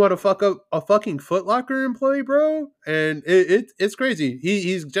 you want to fuck up a fucking Foot Locker employee, bro? And it's crazy.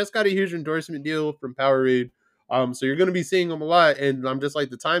 He's just got a huge endorsement deal from Powerade. So you're gonna be seeing him a lot, and I'm just like,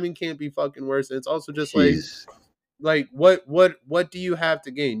 the timing can't be fucking worse. And it's also just like what do you have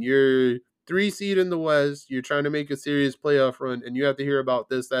to gain? You're 3 seed in the West. You're trying to make a serious playoff run, and you have to hear about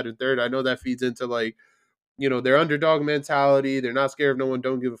this, that, and third. I know that feeds into like, their underdog mentality. They're not scared of no one.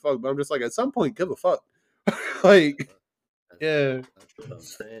 Don't give a fuck. But I'm just like, at some point, give a fuck. Like, yeah. That's what I'm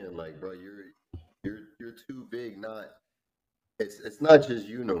saying. Like, bro, you're too big. It's not just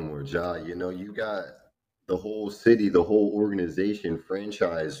you no more, Ja. You got the whole city, the whole organization,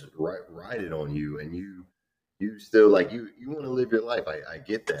 franchise riding on you, and you still like you want to live your life. I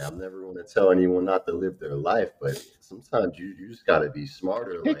get that. I'm never going to tell anyone not to live their life, but sometimes you just got to be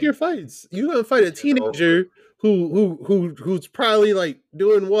smarter. Pick your fights. You gonna fight a teenager who's probably like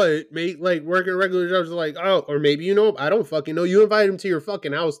doing what, mate, like working regular jobs, like, oh, or maybe I don't fucking know. You invite him to your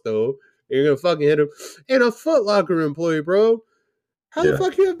fucking house though. You're gonna fucking hit him. And a Foot Locker employee, bro. How the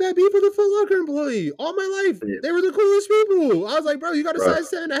fuck you have bad beef with a Foot Locker employee? All my life, they were the coolest people. I was like, bro, you got a size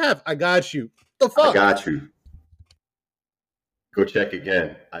 10.5. I got you. The fuck? I got you. Go check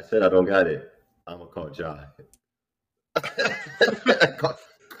again. I said I don't got it. I'm gonna call John.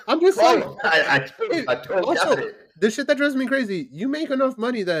 I'm just like, I don't got it. The shit that drives me crazy, you make enough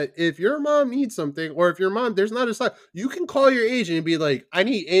money that if your mom needs something, or if your mom, there's not a slot, you can call your agent and be like, I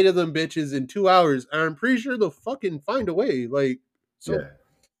need 8 of them bitches in 2 hours, and I'm pretty sure they'll fucking find a way. Like, so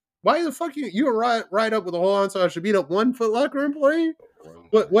why the fuck you ride up with a whole entourage to beat up one Foot Locker employee?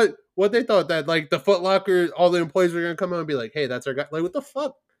 What they thought that like the Foot Locker, all the employees were gonna come out and be like, hey, that's our guy. Like, what the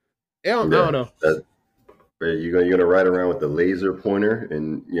fuck? I don't know. You're gonna ride around with the laser pointer,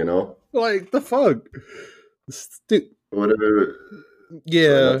 and like the fuck. Whatever.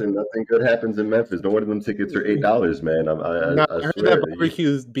 Yeah. Nothing good happens in Memphis. Don't order them tickets are $8, man. I heard that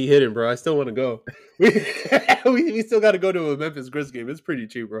barbecues be hidden, bro. I still want to go. We still got to go to a Memphis Grizz game. It's pretty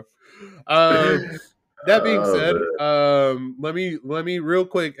cheap, bro. That being said, let me real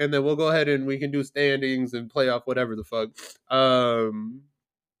quick, and then we'll go ahead and we can do standings and playoff whatever the fuck.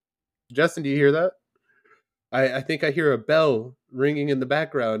 Justin, do you hear that? I think I hear a bell ringing in the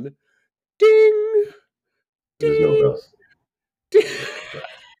background. Ding. There's no bells.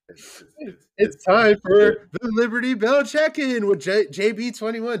 It's time for the Liberty Bell check-in with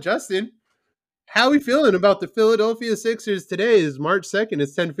JB21. Justin, how are we feeling about the Philadelphia Sixers? Today is March 2nd.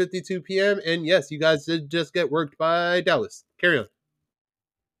 It's 10:52 p.m. And yes, you guys did just get worked by Dallas. Carry on.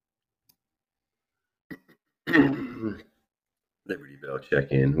 Liberty Bell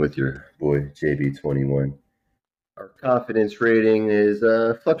check-in with your boy JB21. Our confidence rating is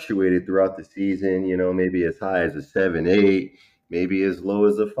fluctuated throughout the season, maybe as high as a 7, 8, maybe as low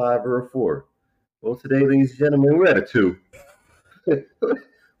as a 5 or a 4. Well, today, ladies and gentlemen, we're at a 2.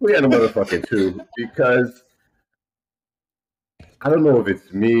 We had a motherfucking 2 because I don't know if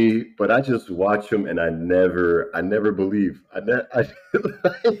it's me, but I just watch them and I never believe. I don't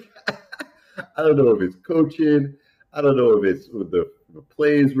know if it's coaching. I don't know if it's the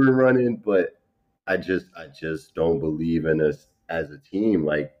plays we're running, but I just don't believe in us as a team.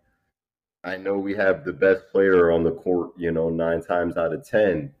 Like, I know we have the best player on the court, 9 times out of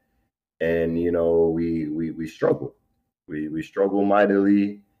 10. and we struggle. We struggle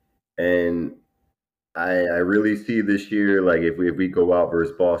mightily, and I really see this year, like if we go out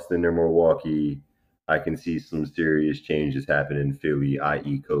versus Boston or Milwaukee, I can see some serious changes happen in Philly,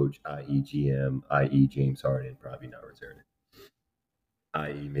 i.e. coach, i.e. GM, i.e. James Harden probably not returning,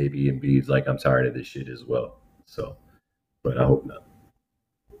 i.e. maybe Embiid's like, I'm tired of this shit as well. So, but I hope not.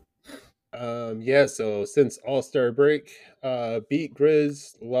 Yeah, so since All-Star break, beat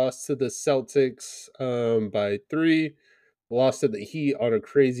Grizz, lost to the Celtics by 3, lost to the Heat on a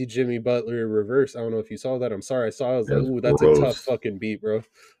crazy Jimmy Butler reverse. I don't know if you saw that. I'm sorry I saw it. I was like, That's ooh, that's a tough gross. fucking beat, bro.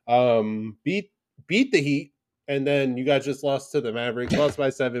 Beat the Heat, and then you guys just lost to the Mavericks, lost by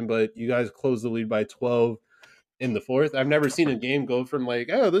 7, but you guys closed the lead by 12 in the fourth. I've never seen a game go from like,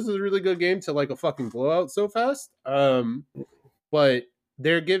 oh, this is a really good game to like a fucking blowout so fast. But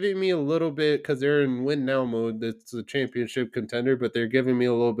they're giving me a little bit because they're in win now mode. It's a championship contender, but they're giving me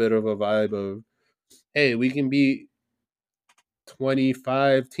a little bit of a vibe of, hey, we can beat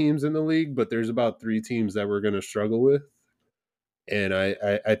 25 teams in the league, but there's about 3 teams that we're going to struggle with. And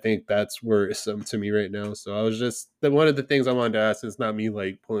I think that's worrisome to me right now. So I was just one of the things I wanted to ask is not me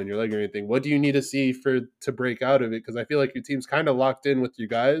like pulling your leg or anything. What do you need to see to break out of it? Because I feel like your team's kind of locked in with you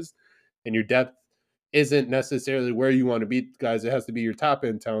guys, and your depth isn't necessarily where you want to be, guys. It has to be your top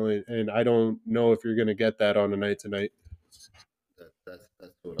end talent, and I don't know if you're going to get that on a night to night. That's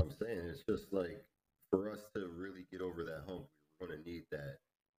what I'm saying. It's just like for us to really get over that hump, we're going to need that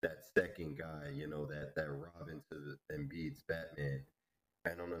second guy, that Robin to the Embiid's Batman.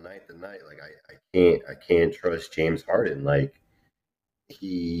 And on a night to night, like I can't trust James Harden. Like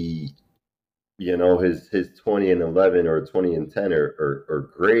he, his 20 and 11 or 20 and 10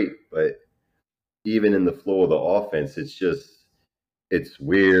 are great, but even in the flow of the offense, it's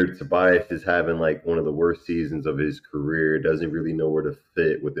weird. Tobias is having like one of the worst seasons of his career. Doesn't really know where to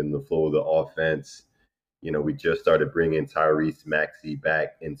fit within the flow of the offense. We just started bringing Tyrese Maxey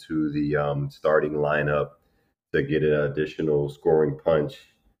back into the starting lineup to get an additional scoring punch.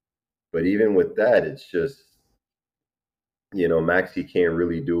 But even with that, it's just Maxey can't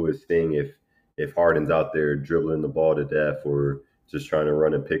really do his thing if Harden's out there dribbling the ball to death or just trying to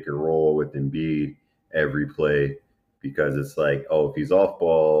run a pick and roll with Embiid every play, because it's like, oh, if he's off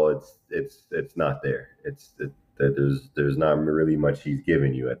ball, it's not there. There's not really much he's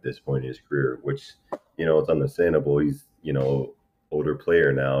given you at this point in his career, which it's understandable. He's older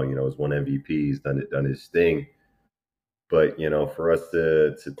player now. He's won MVP. He's done his thing. But for us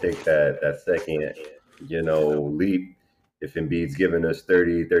to take that second leap, if Embiid's giving us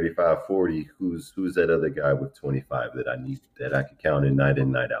 30, 35, 40, who's that other guy with 25 that I could count in, night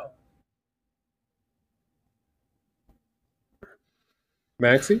out?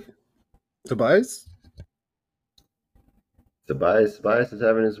 Maxey? Tobias? Tobias is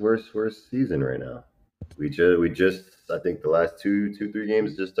having his worst season right now. We just I think the last 3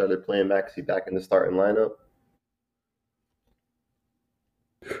 games just started playing Maxey back in the starting lineup.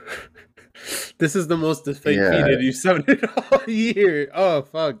 This is the most defeated you've sounded all year. Oh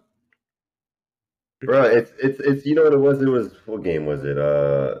fuck, bro! It's you know what it was? It was, what game was it?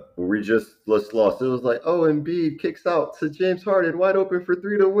 We just lost. It was like, oh, Embiid kicks out to James Harden, wide open for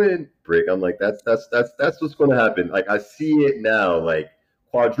 3 to win. Break. I'm like, that's what's going to happen. Like I see it now. Like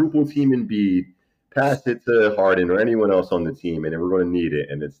quadruple team Embiid, pass it to Harden or anyone else on the team, and then we're going to need it,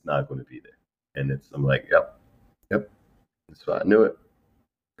 and it's not going to be there. And I'm like, yep. That's why I knew it.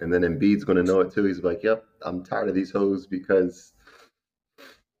 And then Embiid's going to know it too. He's like, yep, I'm tired of these hoes because,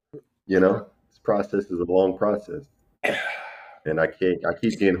 this process is a long process. And I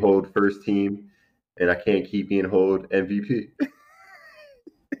keep getting hold first team, and I can't keep being hold MVP.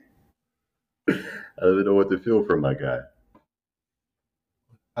 I don't even know what to feel from my guy.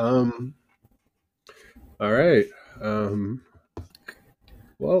 All right.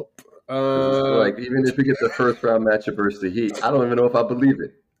 Well, like even if we get the first round matchup versus the Heat, I don't even know if I believe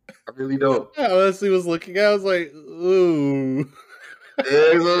it. I really don't. I honestly was looking at it, I was like, ooh.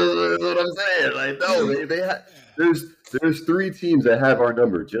 That's what I'm saying. Like, no, they have, there's 3 teams that have our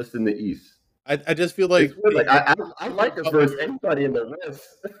number just in the East. I just feel like I like us versus anybody in the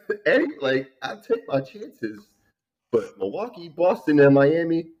West. I take my chances. But Milwaukee, Boston, and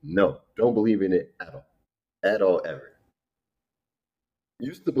Miami, no, don't believe in it at all, ever.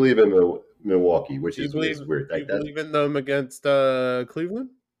 Used to believe in Milwaukee, which is weird. You believe in them against Cleveland?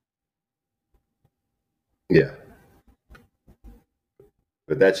 Yeah,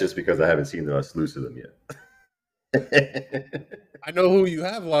 but that's just because I haven't seen us lose to them yet. I know who you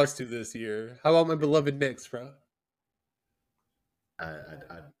have lost to this year. How about my beloved Knicks, bro? Off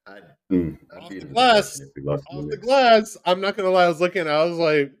the glass. I'm not gonna lie. I was looking. I was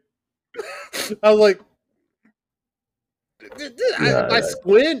like, I was like, I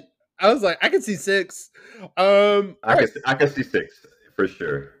squint. I was like, I can see 6. I can see 6 for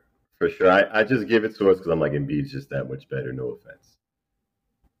sure. For sure. I just give it to us because I'm like, Embiid's just that much better. No offense.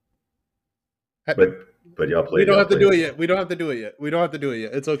 But y'all play. We don't have to do it yet. Well. We don't have to do it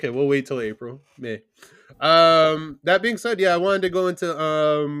yet. It's okay. We'll wait till April, May. That being said, yeah, I wanted to go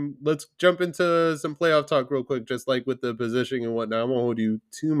into let's jump into some playoff talk real quick, just like with the positioning and whatnot. I won't hold you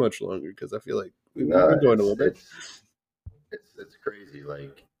too much longer because I feel like we're going a little bit. It's crazy.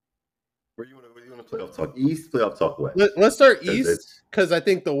 Like, where do you want to playoff talk? East, playoff talk West. Let's start East because I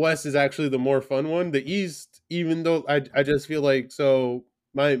think the West is actually the more fun one. The East, even though I just feel like so.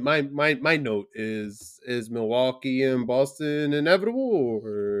 My note is Milwaukee and Boston inevitable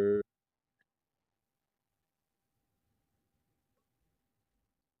or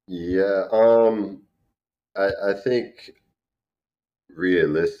yeah, I think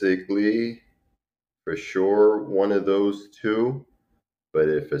realistically, for sure, one of those two. But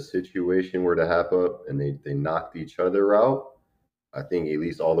if a situation were to happen and they knocked each other out, I think at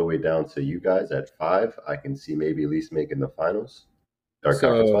least all the way down to you guys at 5, I can see maybe at least making the finals. Or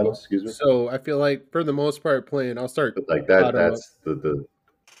conference finals, excuse me. So I feel like for the most part playing, I'll start but like that. That's the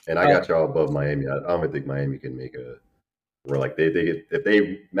and I got y'all above Miami. I don't think Miami can make a. Or like they get if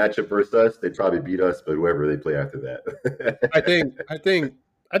they match up versus us, they'd probably beat us. But whoever they play after that, I think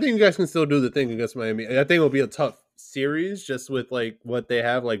you guys can still do the thing against Miami. I think it'll be a tough series just with like what they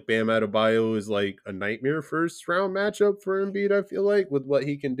have. Like Bam Adebayo is like a nightmare first round matchup for Embiid. I feel like with what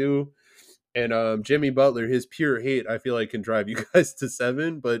he can do. And Jimmy Butler, his pure hate, I feel like can drive you guys to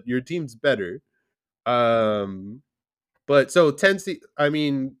 7, but your team's better. But so 10 I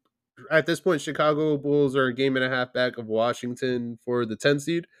mean, at this point, Chicago Bulls are a game and a half back of Washington for the 10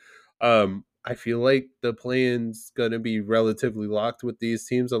 seed. I feel like the play-in's gonna be relatively locked with these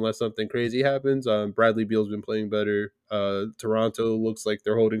teams unless something crazy happens. Bradley Beal's been playing better. Toronto looks like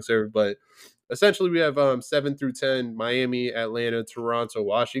they're holding serve, but essentially we have 7 through 10: Miami, Atlanta, Toronto,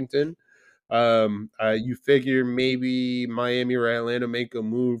 Washington. You figure maybe Miami or Atlanta make a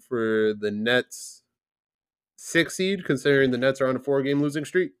move for the Nets 6 seed, considering the Nets are on a 4-game losing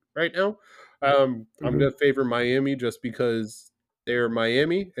streak right now. I'm going to favor Miami just because they're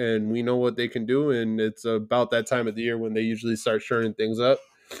Miami and we know what they can do. And it's about that time of the year when they usually start churning things up.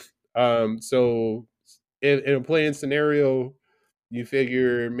 So in a play-in scenario, you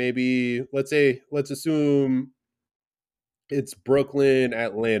figure maybe, let's assume it's Brooklyn,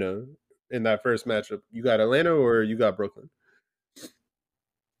 Atlanta in that first matchup. You got Atlanta or you got Brooklyn?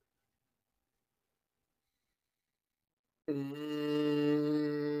 In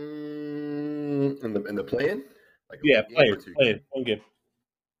the play-in? Like Yeah, one game. One game.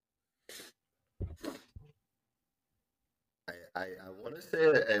 I want to say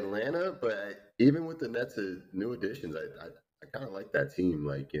Atlanta, but even with the Nets' new additions, I kind of like that team.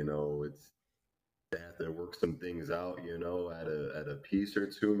 Like, it's they have to work some things out, at a piece or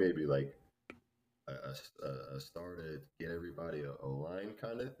two, maybe like a star to get everybody a line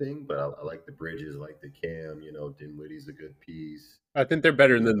kind of thing. But I like the Bridges, I like the Cam. Dinwiddie's a good piece. I think they're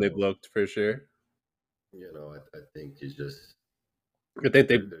better than they've looked for sure. I think he's just. I think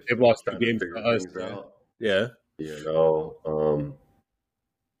they've lost 2 games to us. Yeah.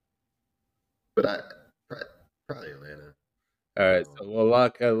 But probably Atlanta. All right, so we'll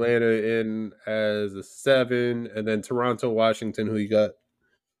lock Atlanta in as a 7, and then Toronto, Washington. Who you got?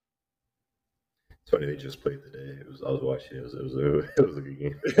 It's funny they just played today. I was watching. It was a good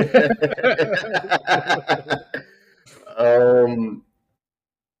game.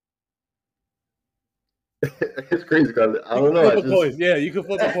 It's crazy because I don't know. Yeah, you can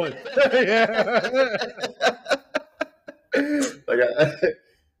flip a coin. Like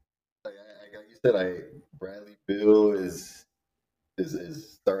you said, Bradley Beal is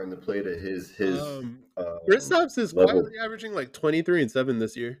starting to play to his. Kristaps is quietly averaging like 23 and 7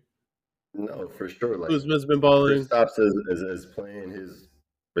 this year. No, for sure. Like Kuzma's been balling. Kristaps is playing his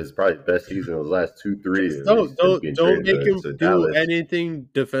probably best season of the last 2-3 years. Don't make him do anything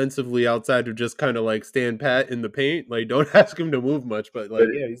defensively outside of just kind of like stand pat in the paint. Like, don't ask him to move much, but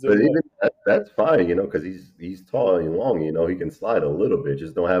he's doing even that's fine, because he's tall and long. He can slide a little bit.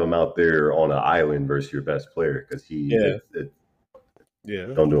 Just don't have him out there on an island versus your best player because don't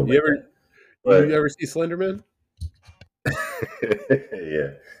do him. You ever see Slenderman?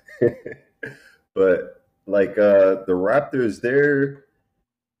 Yeah. But like the Raptors, they're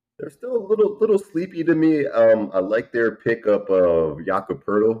still a little sleepy to me. I like their pickup of Jakob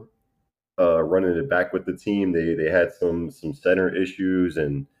Poeltl, running it back with the team. They had some center issues,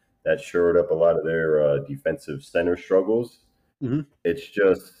 and that shored up a lot of their defensive center struggles. Mm-hmm. It's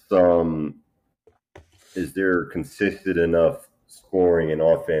just is there consistent enough scoring and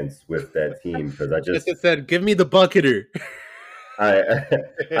offense with that team? Because Just said, give me the bucketer. I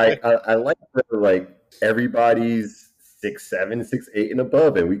I like that like everybody's 6'7", 6'8", and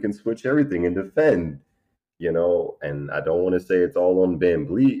above, and we can switch everything and defend. And I don't want to say it's all on Van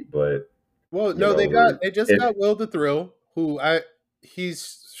Vliet, but Well, you no, know, we're they just if got Will the Thrill, who he's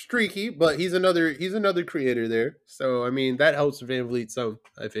streaky, but he's another creator there. So I mean that helps Van Vliet some,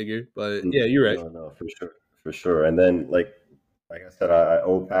 I figure. But yeah, you're right. no, for sure. And then like I said, I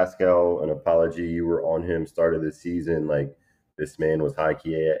owe Pascal an apology. You were on him start of the season. Like this man was high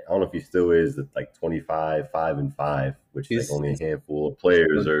key. I don't know if he still is at like 25, 5-5, which like only a He's handful of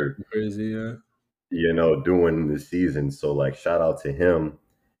players are crazy, yeah. doing the season. So like shout out to him.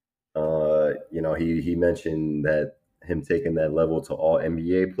 He mentioned that him taking that level to all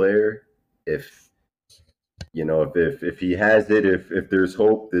NBA player. If if he has it, if there's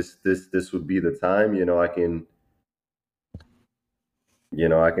hope, this would be the time. I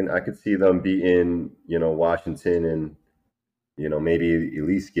could see them beating Washington and maybe at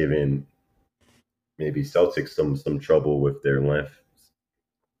least giving maybe Celtics some trouble with their length.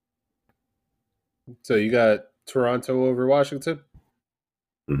 So you got Toronto over Washington.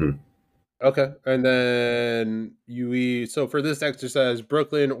 Mm-hmm. Okay, and then so for this exercise,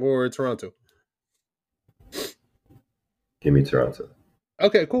 Brooklyn or Toronto. Give me Toronto.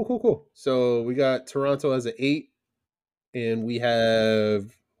 Okay, cool. So we got Toronto as an 8, and we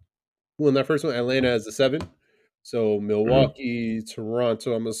have in that first one, Atlanta as a 7. So Milwaukee,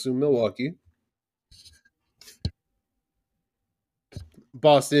 Toronto. I'm assuming Milwaukee.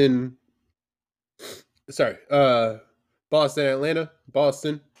 Boston. Sorry, Boston, Atlanta,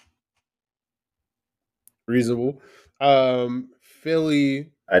 Boston. Reasonable.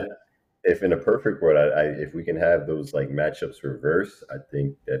 Philly. If in a perfect world, if we can have those like matchups reverse, I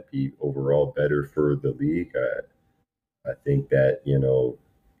think that'd be overall better for the league. I think that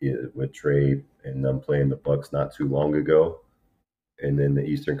with Trae and them playing the Bucks not too long ago, and then the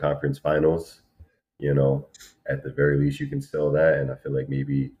Eastern Conference Finals, at the very least you can sell that, and I feel like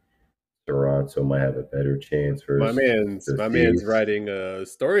maybe Toronto might have a better chance versus the My man's Thieves. writing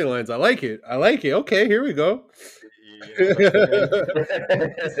storylines. I like it. Okay, here we go. You know what He I'm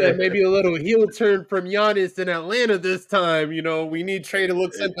said saying? maybe a little heel turn from Giannis in Atlanta this time. We need Trae to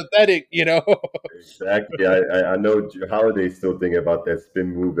look sympathetic. Exactly. I know Holiday's still thinking about that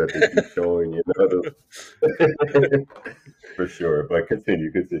spin move that they keep showing. For sure. But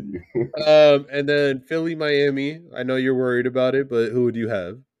continue. And then Philly, Miami. I know you're worried about it, but who would you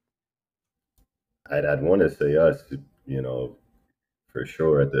have? I'd want to say us. For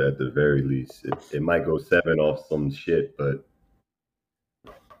sure. At the very least, it might go 7 off some shit, but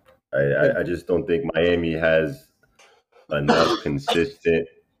I just don't think Miami has enough consistent,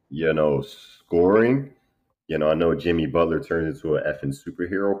 scoring. I know Jimmy Butler turns into an effing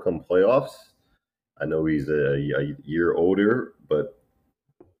superhero come playoffs. I know he's a year older, but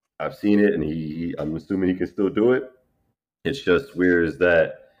I've seen it, and I'm assuming he can still do it. It's just where is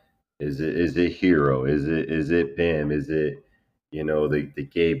that? Is it Hero? Is it Bam? Is it the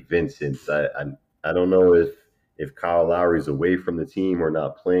Gabe Vincent's? I don't know if Kyle Lowry's away from the team or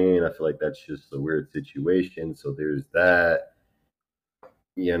not playing. I feel like that's just a weird situation. So there's that,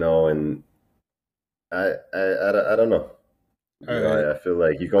 and I don't know. Right. I feel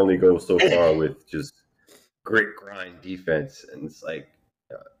like you can only go so far with just great grind defense, and it's like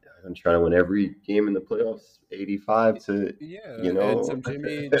I'm trying to win every game in the playoffs, 85 to And some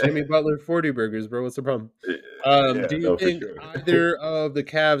Jimmy Butler 40 burgers, bro. What's the problem? Yeah, Do you no, for think sure. either of the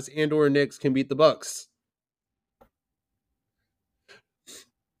Cavs and or Knicks can beat the Bucks?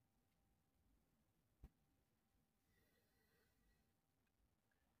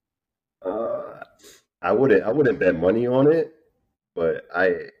 Uh, I wouldn't bet money on it, but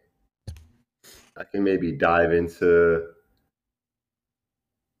I can maybe dive into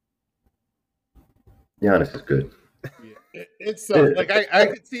Giannis is good. Yeah, it's like I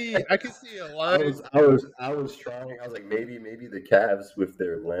could see a line. I was trying. I was like maybe the Cavs with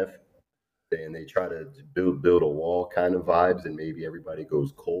their length and they try to build a wall kind of vibes, and maybe everybody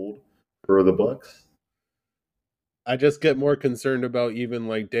goes cold for the Bucks. I just get more concerned about even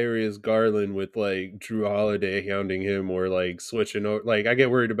like Darius Garland with like Drew Holiday hounding him or like switching over. Like I get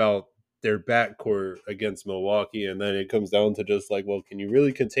worried about their backcourt against Milwaukee, and then it comes down to just like, well, can you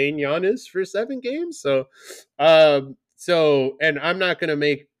really contain Giannis for 7 games? And I'm not gonna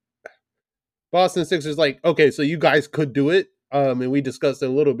make Boston Sixers like, okay, so you guys could do it. And we discussed it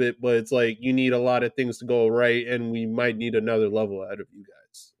a little bit, but it's like you need a lot of things to go right, and we might need another level out of you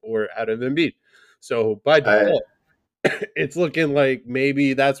guys or out of Embiid. So by I default. it's looking like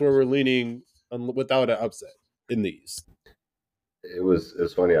maybe that's where we're leaning without an upset in the East.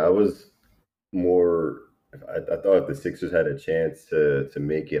 It's funny. I was more. I thought the Sixers had a chance to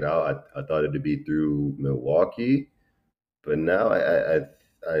make it out. I thought it'd be through Milwaukee, but now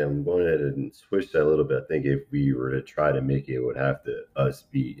I am going ahead and switch that a little bit. I think if we were to try to make it, it would have to us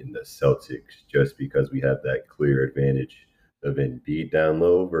be in the Celtics, just because we have that clear advantage of Embiid down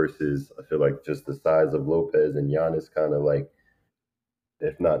low versus I feel like just the size of Lopez and Giannis kind of like,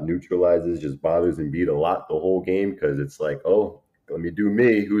 if not neutralizes, just bothers Embiid a lot the whole game, because it's like, oh, let me do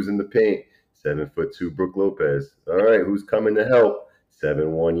me. Who's in the paint? 7'2" Brook Lopez. All right, who's coming to help?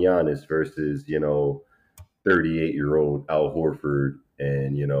 7'1" Giannis versus 38-year-old Al Horford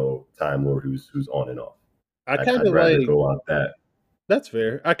and Time Lord who's on and off. I'd rather go out that. That's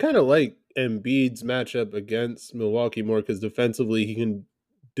fair. I kind of like Embiid's matchup against Milwaukee more because defensively he can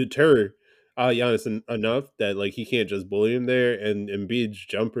deter Giannis enough that like he can't just bully him there. And Embiid's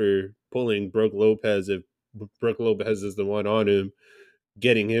jumper pulling Brook Lopez, if Brook Lopez is the one on him,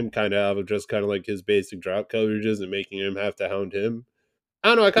 getting him kind of out of just kind of like his basic drop coverages and making him have to hound him. I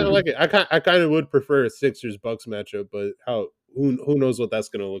don't know. I kind of like it. I kind of would prefer a Sixers Bucks matchup, but who knows what that's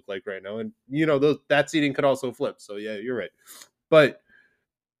going to look like right now? And that seeding could also flip. So yeah, you're right. But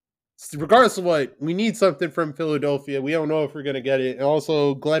regardless of what, we need something from Philadelphia. We don't know if we're going to get it. And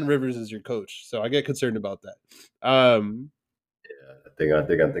also, Glenn Rivers is your coach, so I get concerned about that. Yeah, I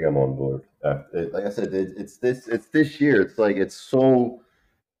think I'm on board. Like I said, it's this year. It's like it's so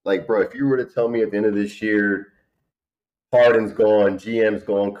like, bro. If you were to tell me at the end of this year, Harden's gone, GM's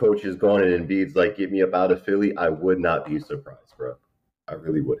gone, coach is gone, and Embiid's like, get me up out of Philly, I would not be surprised, bro. I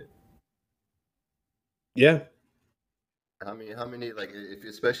really wouldn't. Yeah. How many like,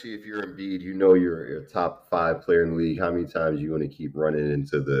 especially if you're Embiid, you're a top 5 player in the league. How many times you want to keep running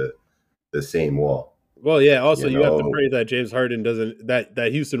into the same wall? Well, yeah. Also, you have to pray that James Harden doesn't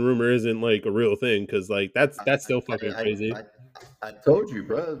that Houston rumor isn't like a real thing, because like that's still fucking crazy. I told you,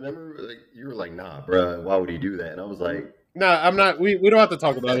 bro. Remember, like, you were like, "Nah, bro. Why would he do that?" And I was like, "Nah, I'm not. We don't have to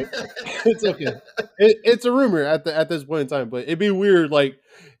talk about it. It's okay. It's a rumor at this point in time, but it'd be weird. Like,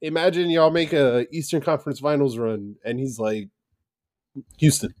 imagine y'all make a Eastern Conference Finals run, and he's like,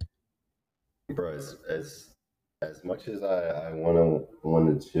 Houston, bro. As much as I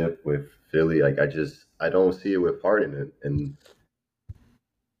want to chip with Philly, like I don't see it with Harden and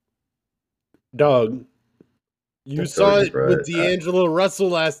dog. You saw it with D'Angelo Russell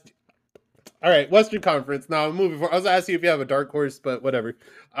last. All right, Western Conference. Now I'm moving forward. I was asking if you have a dark horse, but whatever.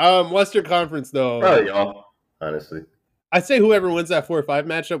 Western Conference though. Probably y'all, honestly. I'd say whoever wins that 4-5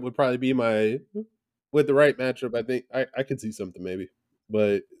 matchup would probably be with the right matchup. I think I could see something maybe,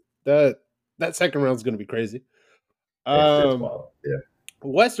 but that second round is going to be crazy. It's wild. Yeah.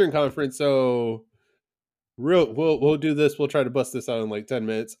 Western Conference. So we'll do this. We'll try to bust this out in like 10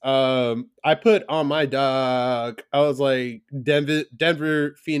 minutes. I put on my doc, I was like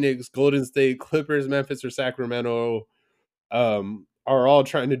Denver, Phoenix, Golden State, Clippers, Memphis, or Sacramento are all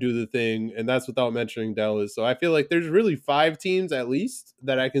trying to do the thing, and that's without mentioning Dallas. So I feel like there's really 5 teams at least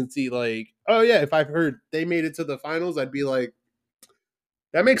that I can see like, oh yeah, if I've heard they made it to the finals, I'd be like,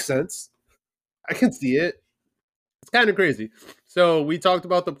 that makes sense. I can see it. It's kind of crazy. So we talked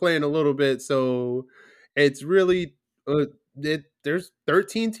about the play-in a little bit. So it's really there's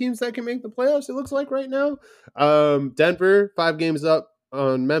 13 teams that can make the playoffs, it looks like right now. Denver 5 games up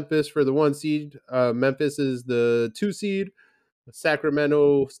on Memphis for the 1 seed. Memphis is the 2 seed.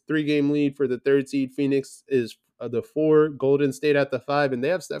 Sacramento 3-game lead for the 3rd seed. Phoenix is the 4. Golden State at the 5, and they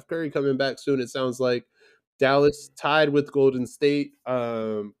have Steph Curry coming back soon, it sounds like. Dallas tied with Golden State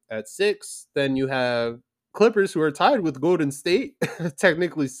at 6. Then you have Clippers, who are tied with Golden State,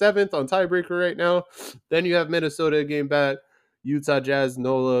 technically 7th on tiebreaker right now. Then you have Minnesota a game back, Utah Jazz,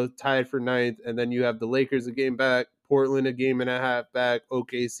 NOLA tied for 9th, and then you have the Lakers a game back, Portland a game and a half back,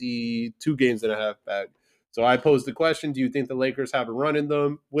 OKC 2 games and a half back. So I posed the question: do you think the Lakers have a run in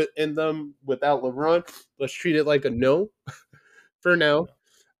them without LeBron? Let's treat it like a no for now.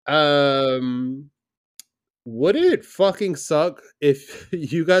 Would it fucking suck if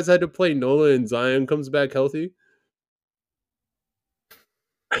you guys had to play NOLA and Zion comes back healthy?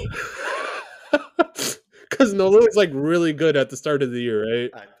 Because NOLA was like really good at the start of the year, right?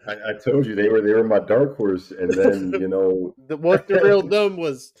 I told you they were my dark horse, and then what derailed them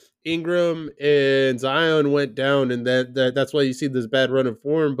was Ingram and Zion went down, and that's why you see this bad run of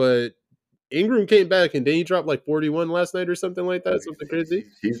form. But Ingram came back, and then he dropped like 41 last night or something like that. Something crazy.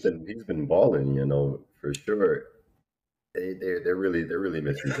 He's been balling, for sure. They're really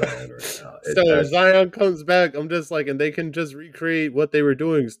missing Zion right now. So Zion comes back, I'm just like, and they can just recreate what they were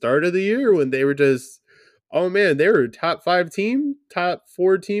doing start of the year when they were just Oh man, they were top 5 team, top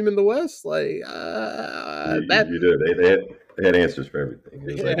 4 team in the West. Like that. You did. They had answers for everything.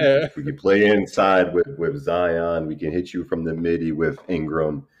 It was like Yeah. we could play inside with Zion. We can hit you from the midi with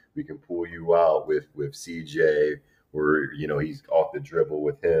Ingram. We can pull you out with CJ, or he's off the dribble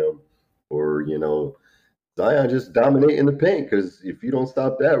with him, or Zion just dominating the paint. Because if you don't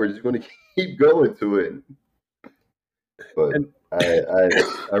stop that, we're just going to keep going to it. But And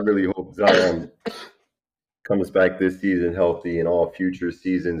I really hope Zion comes back this season healthy and all future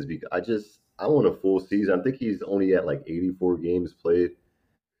seasons, because I want a full season. I think he's only at like 84 games played,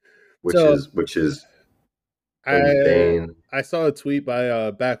 which so is I insane. I saw a tweet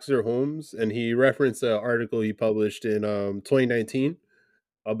by Baxter Holmes, and he referenced an article he published in 2019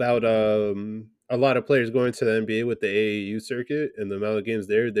 about a lot of players going to the NBA with the AAU circuit, and the amount of games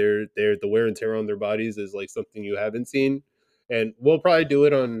they're the wear and tear on their bodies is like something you haven't seen. And we'll probably do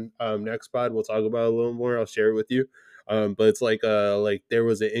it on next pod. We'll talk about it a little more. I'll share it with you. But it's like there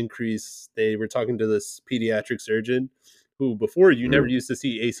was an increase. They were talking to this pediatric surgeon who before you never used to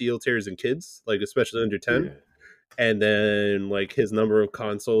see ACL tears in kids, like especially under 10. Yeah. And then like his number of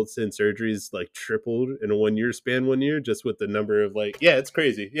consults and surgeries like tripled in a 1 year span 1 year, just with the number of like, yeah, it's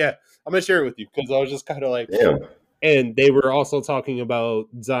crazy. Yeah, I'm gonna share it with you because I was just kind of like, Yeah. and they were also talking about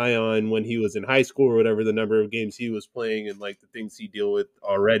Zion when he was in high school or whatever, the number of games he was playing and like the things he deal with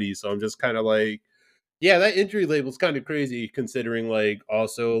already. So I'm just kind of like, yeah, that injury label's kind of crazy considering like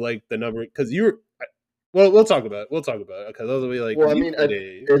also like the number because you were. Well, we'll talk about it. We'll talk about it because those will be like, Well, I you mean, played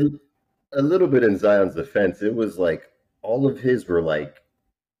a. a little bit in Zion's defense, it was like all of his were like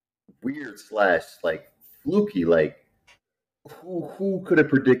weird slash like fluky. Like who could have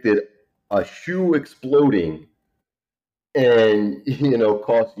predicted a shoe exploding and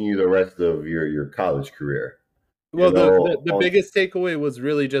costing you the rest of your college career? Well, the biggest takeaway was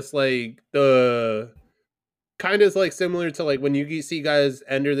really just like the kind of like similar to like when you see guys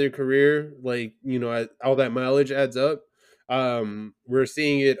enter their career, like all that mileage adds up. We're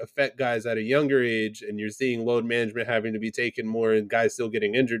seeing it affect guys at a younger age, and you're seeing load management having to be taken more, and guys still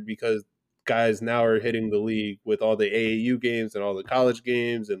getting injured because guys now are hitting the league with all the AAU games and all the college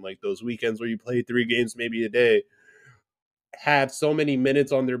games, and like those weekends where you play 3 games maybe a day have so many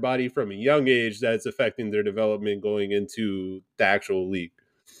minutes on their body from a young age that it's affecting their development going into the actual league.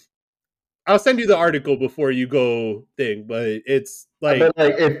 I'll send you the article before you go thing, but it's like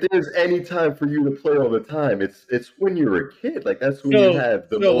if there's any time for you to play all the time, it's when you're a kid. Like that's when you have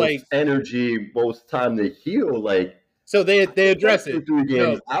the most like energy, most time to heal. Like so they address it. 3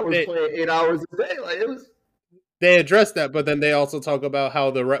 games. No, I was playing 8 hours a day. Like it was. They address that, but then they also talk about how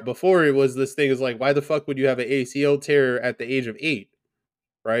before it was this thing is like, why the fuck would you have an ACL tear at the age of 8?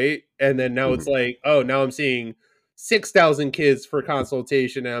 Right? And then now it's like, oh, now I'm seeing 6,000 kids for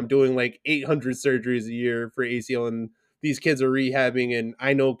consultation, and I'm doing like 800 surgeries a year for ACL, and these kids are rehabbing, and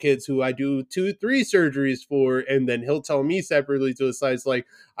I know kids who I do 2-3 surgeries for, and then he'll tell me separately to the side, it's like,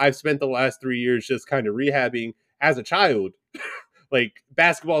 I've spent the last 3 years just kind of rehabbing as a child. Like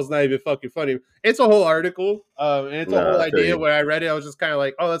basketball is not even fucking funny. It's a whole article, and it's a whole idea. When I read it, I was just kind of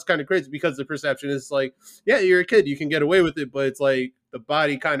like, "Oh, that's kind of crazy," because the perception is like, "Yeah, you're a kid, you can get away with it," but it's like the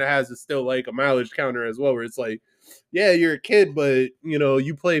body kind of has still like a mileage counter as well, where it's like, "Yeah, you're a kid, but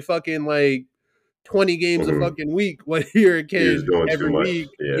you play fucking like 20 games a fucking week when you're a kid every week.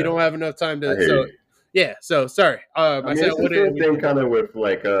 Yeah. You don't have enough time to." So yeah, so sorry. I mean, it's the same thing kind of with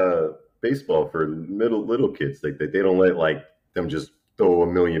like baseball for little kids. Like they don't let like them just throw a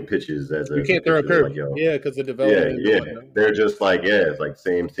million pitches as a you can't throw a curve. Like, yeah, because the development. Yeah. They're just like it's like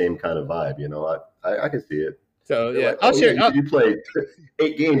same kind of vibe. I can see it. So they're yeah, like, I'll share. You played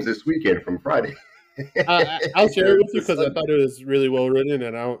 8 games this weekend from Friday. I'll share it with you because I thought it was really well written,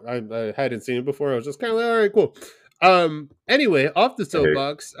 and I hadn't seen it before. I was just kind of like, all right, cool. Anyway, off the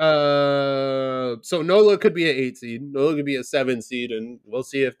soapbox. So Nola could be an 8 seed. Nola could be a 7 seed, and we'll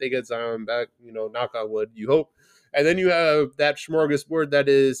see if they get Zion back. Knock on wood. You hope. And then you have that smorgasbord that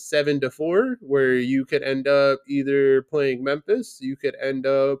is 7-4, where you could end up either playing Memphis, you could end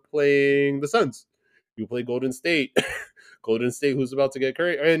up playing the Suns, you play Golden State. Golden State, who's about to get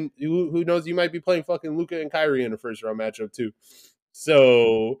Curry, and who knows, you might be playing fucking Luka and Kyrie in a first round matchup too.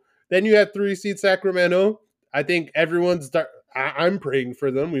 So then you have 3 seed Sacramento. I think I'm praying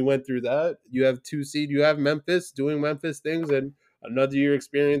for them. We went through that. You have 2 seed. You have Memphis doing Memphis things, and another year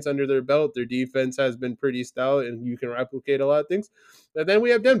experience under their belt. Their defense has been pretty stout, and you can replicate a lot of things. And then we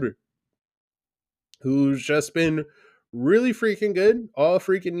have Denver, who's just been really freaking good all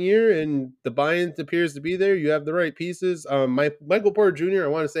freaking year, and the buy-in appears to be there. You have the right pieces. Michael Porter Jr., I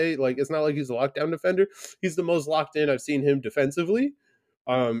want to say, like, it's not like he's a lockdown defender. He's the most locked in I've seen him defensively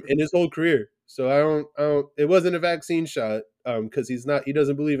in his whole career. So I don't. It wasn't a vaccine shot because he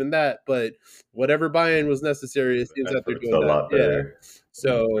doesn't believe in that. But whatever buy-in was necessary, it seems that they're It's doing a that. lot Yeah. better.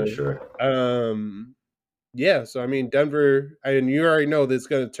 So For sure. yeah. So I mean, Denver, and you already know this is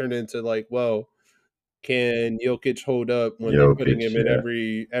going to turn into like, well, can Jokic hold up when they're putting Jokic, him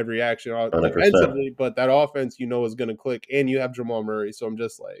in every action 100%. defensively? But that offense, is going to click, and you have Jamal Murray. So I'm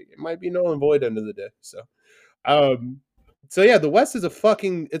just like, it might be null and void end of the day. So, um, so yeah, the West is it's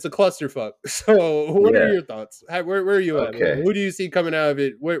a clusterfuck. So what are Yeah. your thoughts? Where are you at, man? Okay. Who do you see coming out of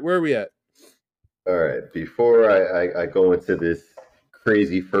it? Where are we at? All right. Before I go into this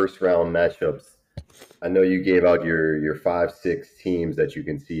crazy first round matchups, I know you gave out your 5, 6 teams that you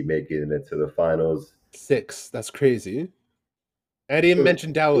can see making it into the finals. 6. That's crazy. I didn't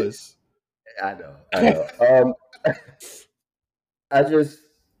mention Dallas. I know. I just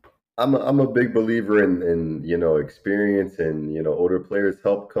I'm a big believer in experience and older players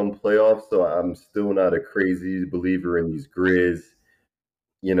help come playoffs. So I'm still not a crazy believer in these Grizz.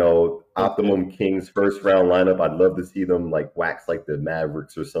 Okay. Optimum Kings first round lineup. I'd love to see them like wax like the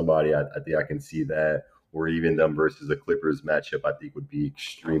Mavericks or somebody. I think I can see that, or even them versus the Clippers matchup. I think would be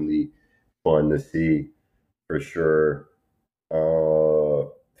extremely fun to see for sure. Uh,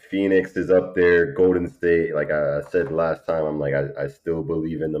 Phoenix is up there. Golden State, like I said last time, I'm like I still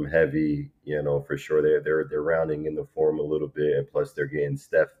believe in them heavy. For sure. They're rounding in the form a little bit, and plus they're getting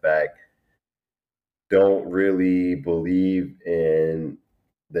Steph back. Don't really believe in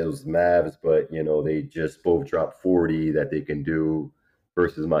those Mavs, but they just both dropped 40 that they can do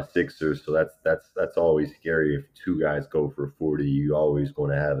versus my Sixers. So that's always scary. If two guys go for 40, you always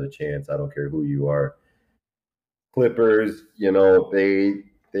going to have a chance. I don't care who you are. Clippers,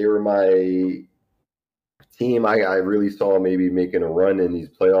 they were my team. I really saw maybe making a run in these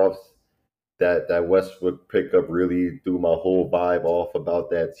playoffs. That Westwood pickup really threw my whole vibe off about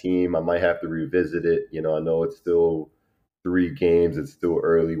that team. I might have to revisit it. I know it's still 3 games. It's still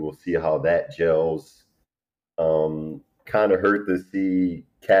early. We'll see how that gels. Kind of hurt to see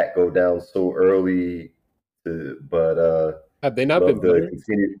Cat go down so early, but Have they not been love to better?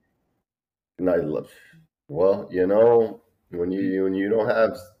 continue. Not love. Well, when you don't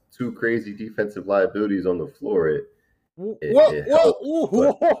have two crazy defensive liabilities on the floor, it What? helps.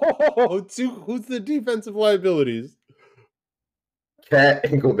 But Whoa! Who's the defensive liabilities? Cat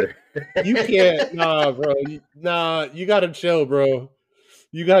and Gobert. You can't, nah, bro. Nah, you gotta chill, bro.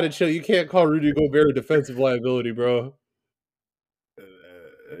 You gotta chill. You can't call Rudy Gobert a defensive liability, bro.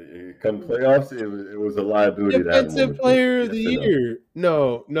 Come playoffs, it was a liability to have him on Defensive the court. player of the Yes or no? year.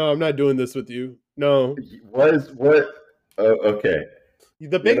 No, I'm not doing this with you. No. Was what? Okay.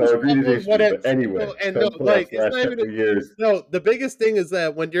 The biggest Agree to problem, disagree. But anyway, no, come like playoffs it's last not even. couple of years. No, the biggest thing is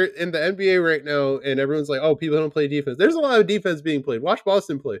that when you're in the NBA right now, and everyone's like, "Oh, people don't play defense." There's a lot of defense being played. Watch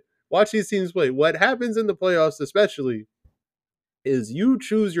Boston play. Watch these teams play. What happens in the playoffs, especially, is you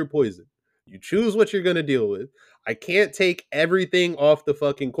choose your poison. You choose what you're going to deal with. I can't take everything off the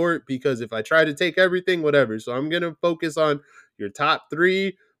fucking court because if I try to take everything, whatever. So I'm going to focus on your top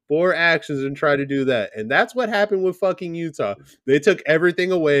 3, 4 actions and try to do that. And that's what happened with fucking Utah. They took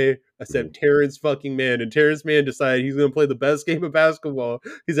everything away except Terrence fucking Mann. And Terrence Mann decided he's going to play the best game of basketball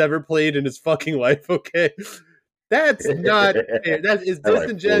he's ever played in his fucking life. Okay. That's not fair. That is I like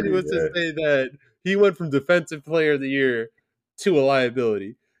 40. disingenuous to Yeah. say that he went from defensive player of the year to a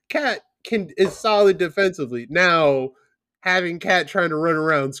liability. Cat is solid defensively. Now, having Cat trying to run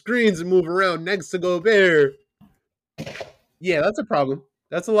around screens and move around next to Gobert, yeah, that's a problem.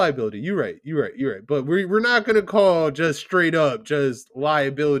 That's a liability. You're right. But we're not gonna call just straight up just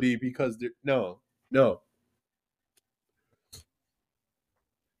liability because no. Yeah,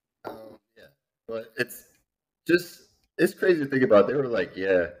 but it's crazy to think about. They were like,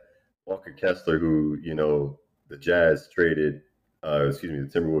 yeah, Walker Kessler, who the Jazz traded, excuse me, the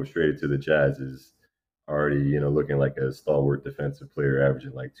Timberwolves traded to the Jazz, is already looking like a stalwart defensive player,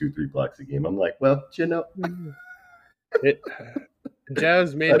 averaging like 2, 3 blocks a game. I'm like, well, It,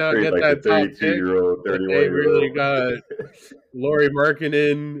 Jazz may I not trade get like the that top pick, 32-year-old, but they 31-year really old. got Lauri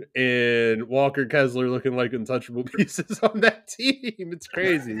Markkinen and Walker Kessler looking like untouchable pieces on that team. It's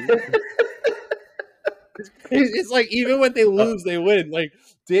crazy. It's like even when they lose, they win. Like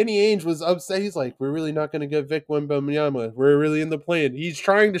Danny Ainge was upset. He's like, "We're really not going to get Vic Wembanyama. We're really in the plan." He's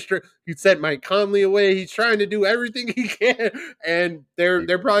trying to. He sent Mike Conley away. He's trying to do everything he can, and they're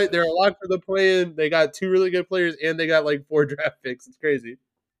a lot for the plan. They got 2 really good players, and they got like 4 draft picks. It's crazy.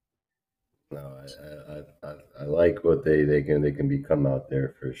 No, I like what they can become out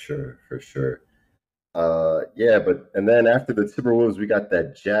there for sure. Yeah, and then after the Timberwolves, we got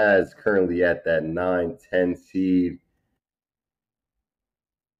that Jazz currently at that 9-10 seed.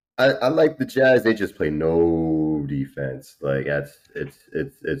 I like the Jazz. They just play no defense. Like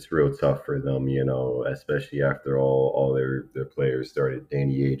it's real tough for them, especially after all their players started.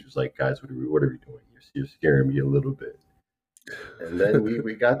 Danny Ainge was like, guys, what are we doing? You're scaring me a little bit. And then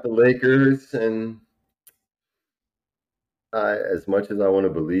we got the Lakers, and as much as I want to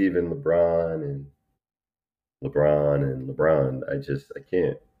believe in LeBron, I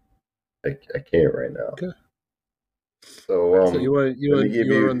can't. I can't right now. Okay. So So you want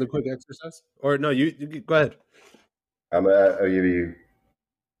to run the quick exercise, or no? You go ahead. I'll give you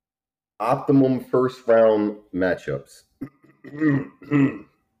optimum first round matchups.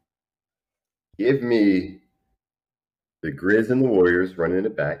 Give me the Grizz and the Warriors running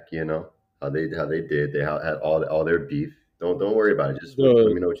it back. You know how they did. They had all their beef. Don't worry about it. Just let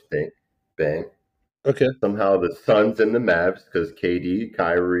me know what you think. Bang. Okay. Somehow the Suns and the Mavs because KD,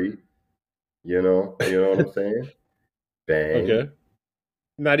 Kyrie. You know what I'm saying. Bang. Okay.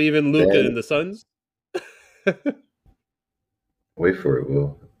 Not even Luka and the Suns. Wait for it,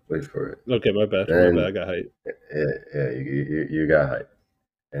 Will. Wait for it. Okay, my bad. I got hype. Yeah, you got hype.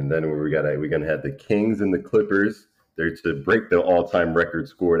 And then we're gonna have the Kings and the Clippers. They're to break the all-time record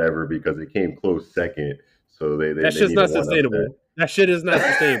scored ever because it came close second. So that's just not sustainable. That shit is not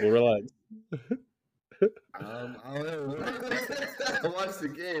sustainable. Relax. I don't know. I watched the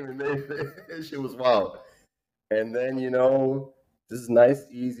game and that shit was wild. And then this is nice,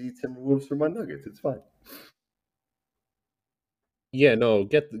 easy Timberwolves for my Nuggets. It's fine. Yeah, no,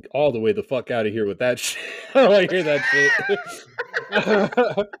 get all the way the fuck out of here with that shit. I don't want to hear that shit.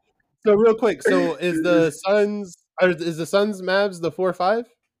 So real quick, so is the Suns Mavs the 4-5?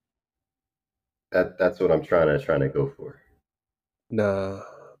 That's what I'm trying to go for. Nah,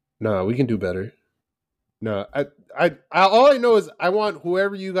 we can do better. No, I all I know is I want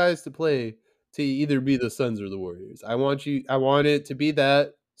whoever you guys to play to either be the Suns or the Warriors. I want it to be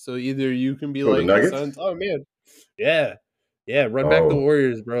that. So either you can be like the Suns. Oh man, yeah, run back the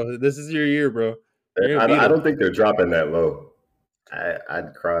Warriors, bro. This is your year, bro. I don't think they're dropping that low.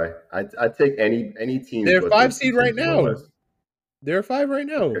 I'd cry. I'd take any team. They're 5 seed right now. They're 5 right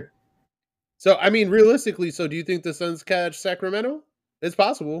now. Okay. So I mean, realistically, so do you think the Suns catch Sacramento? It's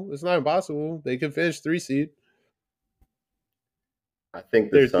possible. It's not impossible. They could finish 3 seed. I think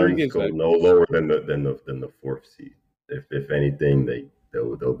the Suns go no lower than the 4th seed. If anything,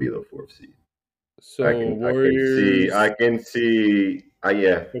 they'll be the 4th seed. So Warriors. I can see.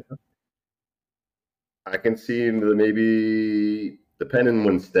 Yeah. I can see maybe depending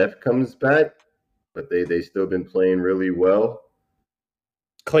when Steph comes back, but they still been playing really well.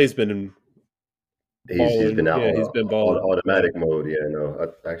 Clay's been he's been out. Yeah, he's been balling. Automatic mode. Yeah,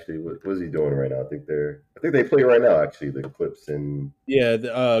 no. Actually, what is he doing right now? I think they play right now. Actually, the Clips and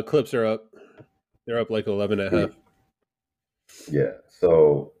the Clips are up. They're up like 11.5. Yeah.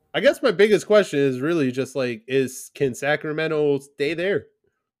 So I guess my biggest question is really just like, can Sacramento stay there?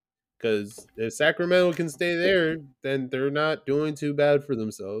 Because if Sacramento can stay there, then they're not doing too bad for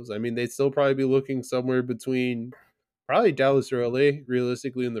themselves. I mean, they'd still probably be looking somewhere between probably Dallas or LA,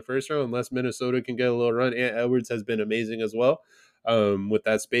 realistically, in the first round, unless Minnesota can get a little run. Ant Edwards has been amazing as well, with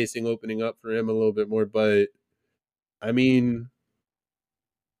that spacing opening up for him a little bit more. But, I mean,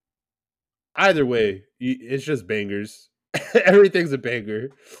 either way, it's just bangers. Everything's a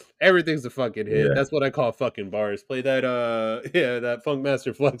banger. Everything's a fucking hit. Yeah. That's what I call fucking bars. Play that that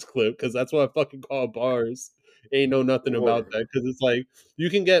Funkmaster Flex clip, because that's what I fucking call bars. Ain't know nothing about that, because it's like you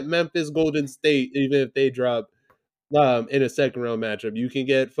can get Memphis Golden State even if they drop in a second round matchup. You can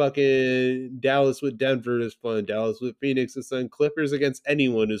get fucking Dallas with Denver is fun. Dallas with Phoenix is fun. Clippers against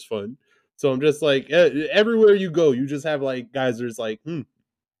anyone is fun. So I'm just like, everywhere you go, you just have like guys that's like,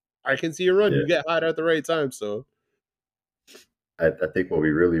 I can see a run. Yeah. You get hot at the right time. So I think what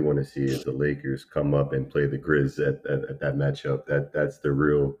we really want to see is the Lakers come up and play the Grizz at that matchup. That's the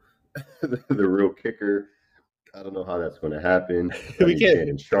real the real kicker. I don't know how that's going to happen. We can't.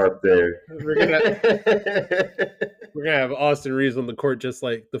 Shannon Sharp there. We're gonna have Austin Reeves on the court, just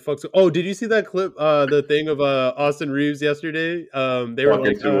like the fuck's. Oh, did you see that clip? The thing of Austin Reeves yesterday. They were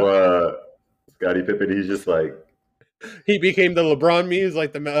like to Scottie Pippen. He's just like. He became the LeBron meme. He's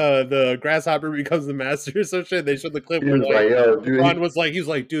like the grasshopper becomes the master or some shit. They showed the clip where like yo, dude, LeBron was like, he's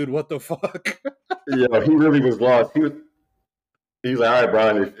like, dude, what the fuck? Yeah, he really was lost. He's like, all right,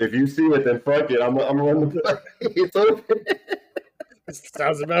 Brian, if you see it, then fuck it. I'm running the play. It's open.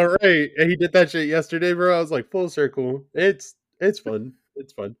 Sounds about right. And he did that shit yesterday, bro. I was like, full circle. It's fun.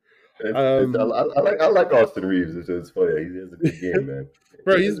 It's fun. I like Austin Reeves. It's funny. He has a good game, man.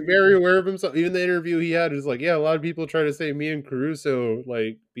 Bro, he's very aware of himself. Even the interview he had is like, yeah, a lot of people try to say me and Caruso,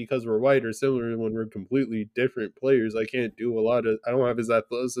 like, because we're white or similar when we're completely different players. I can't do a lot of, I don't have his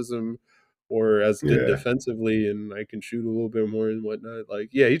athleticism or as good defensively, and I can shoot a little bit more and whatnot. Like,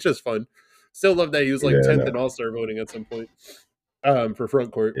 yeah, he's just fun. Still love that he was like 10th in All-Star voting at some point for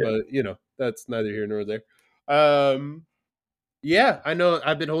front court, but you know, that's neither here nor there. Yeah, I know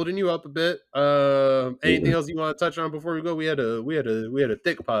I've been holding you up a bit. Anything else you want to touch on before we go? We had a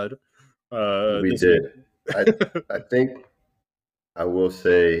thick pod. We did. I think I will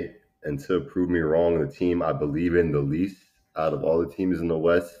say, and to prove me wrong, the team I believe in the least out of all the teams in the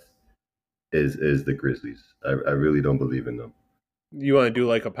West is the Grizzlies. I really don't believe in them. You want to do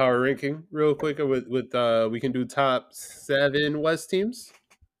like a power ranking real quick with we can do top 7 West teams?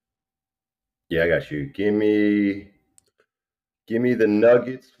 Yeah, I got you. Give me the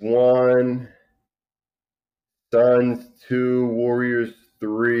Nuggets 1, Suns 2, Warriors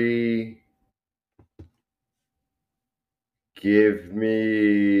 3. Give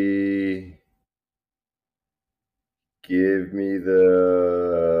me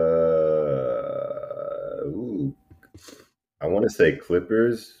I want to say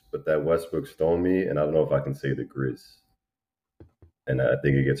Clippers, but that Westbrook stole me, and I don't know if I can say the Grizz. And I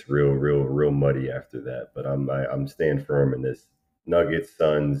think it gets real muddy after that. But I'm staying firm in this Nuggets,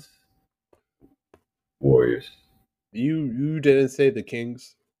 Suns, Warriors. You didn't say the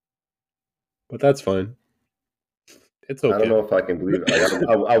Kings, but that's fine. It's okay. I don't know if I can believe it.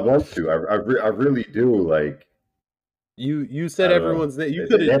 I want to. I really do. Like you said everyone's name. You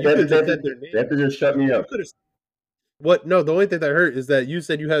could have said their name. They have to just shut me up. What? No, the only thing that hurt is that you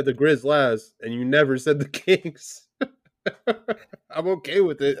said you had the Grizz last, and you never said the Kings. I'm okay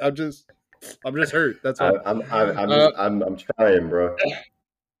with it. I'm just hurt. That's all. I'm trying, bro.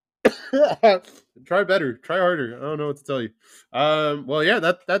 Try better. Try harder. I don't know what to tell you. Well, yeah,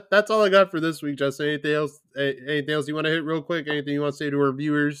 that's all I got for this week, Justin. Anything else? Anything else you want to hit real quick? Anything you want to say to our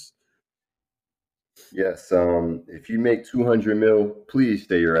viewers? Yes. If you make 200 mil, please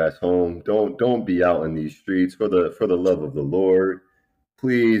stay your ass home. Don't be out in these streets for the love of the Lord.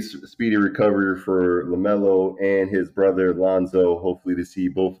 Please, speedy recovery for LaMelo and his brother Lonzo. Hopefully to see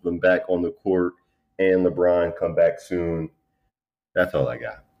both of them back on the court and LeBron come back soon. That's all I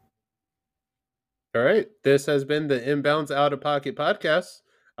got. All right. This has been the Inbounds Out of Pocket podcast.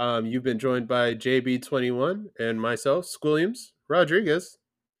 You've been joined by JB21 and myself, Squilliams Rodriguez.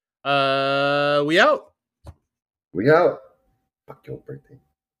 We out. We out. Fuck your birthday.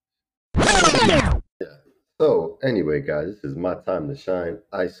 Yeah. So anyway, guys, this is my time to shine.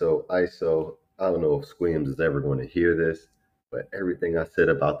 ISO. I don't know if Squilliams is ever going to hear this, but everything I said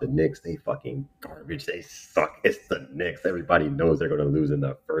about the Knicks, they fucking garbage. They suck. It's the Knicks. Everybody knows they're going to lose in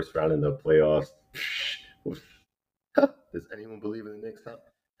the first round in the playoffs. Does anyone believe in the Knicks?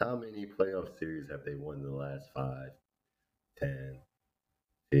 How many playoff series have they won in the last 5, 10,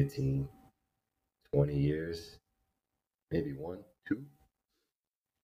 15, 20 years? Maybe one.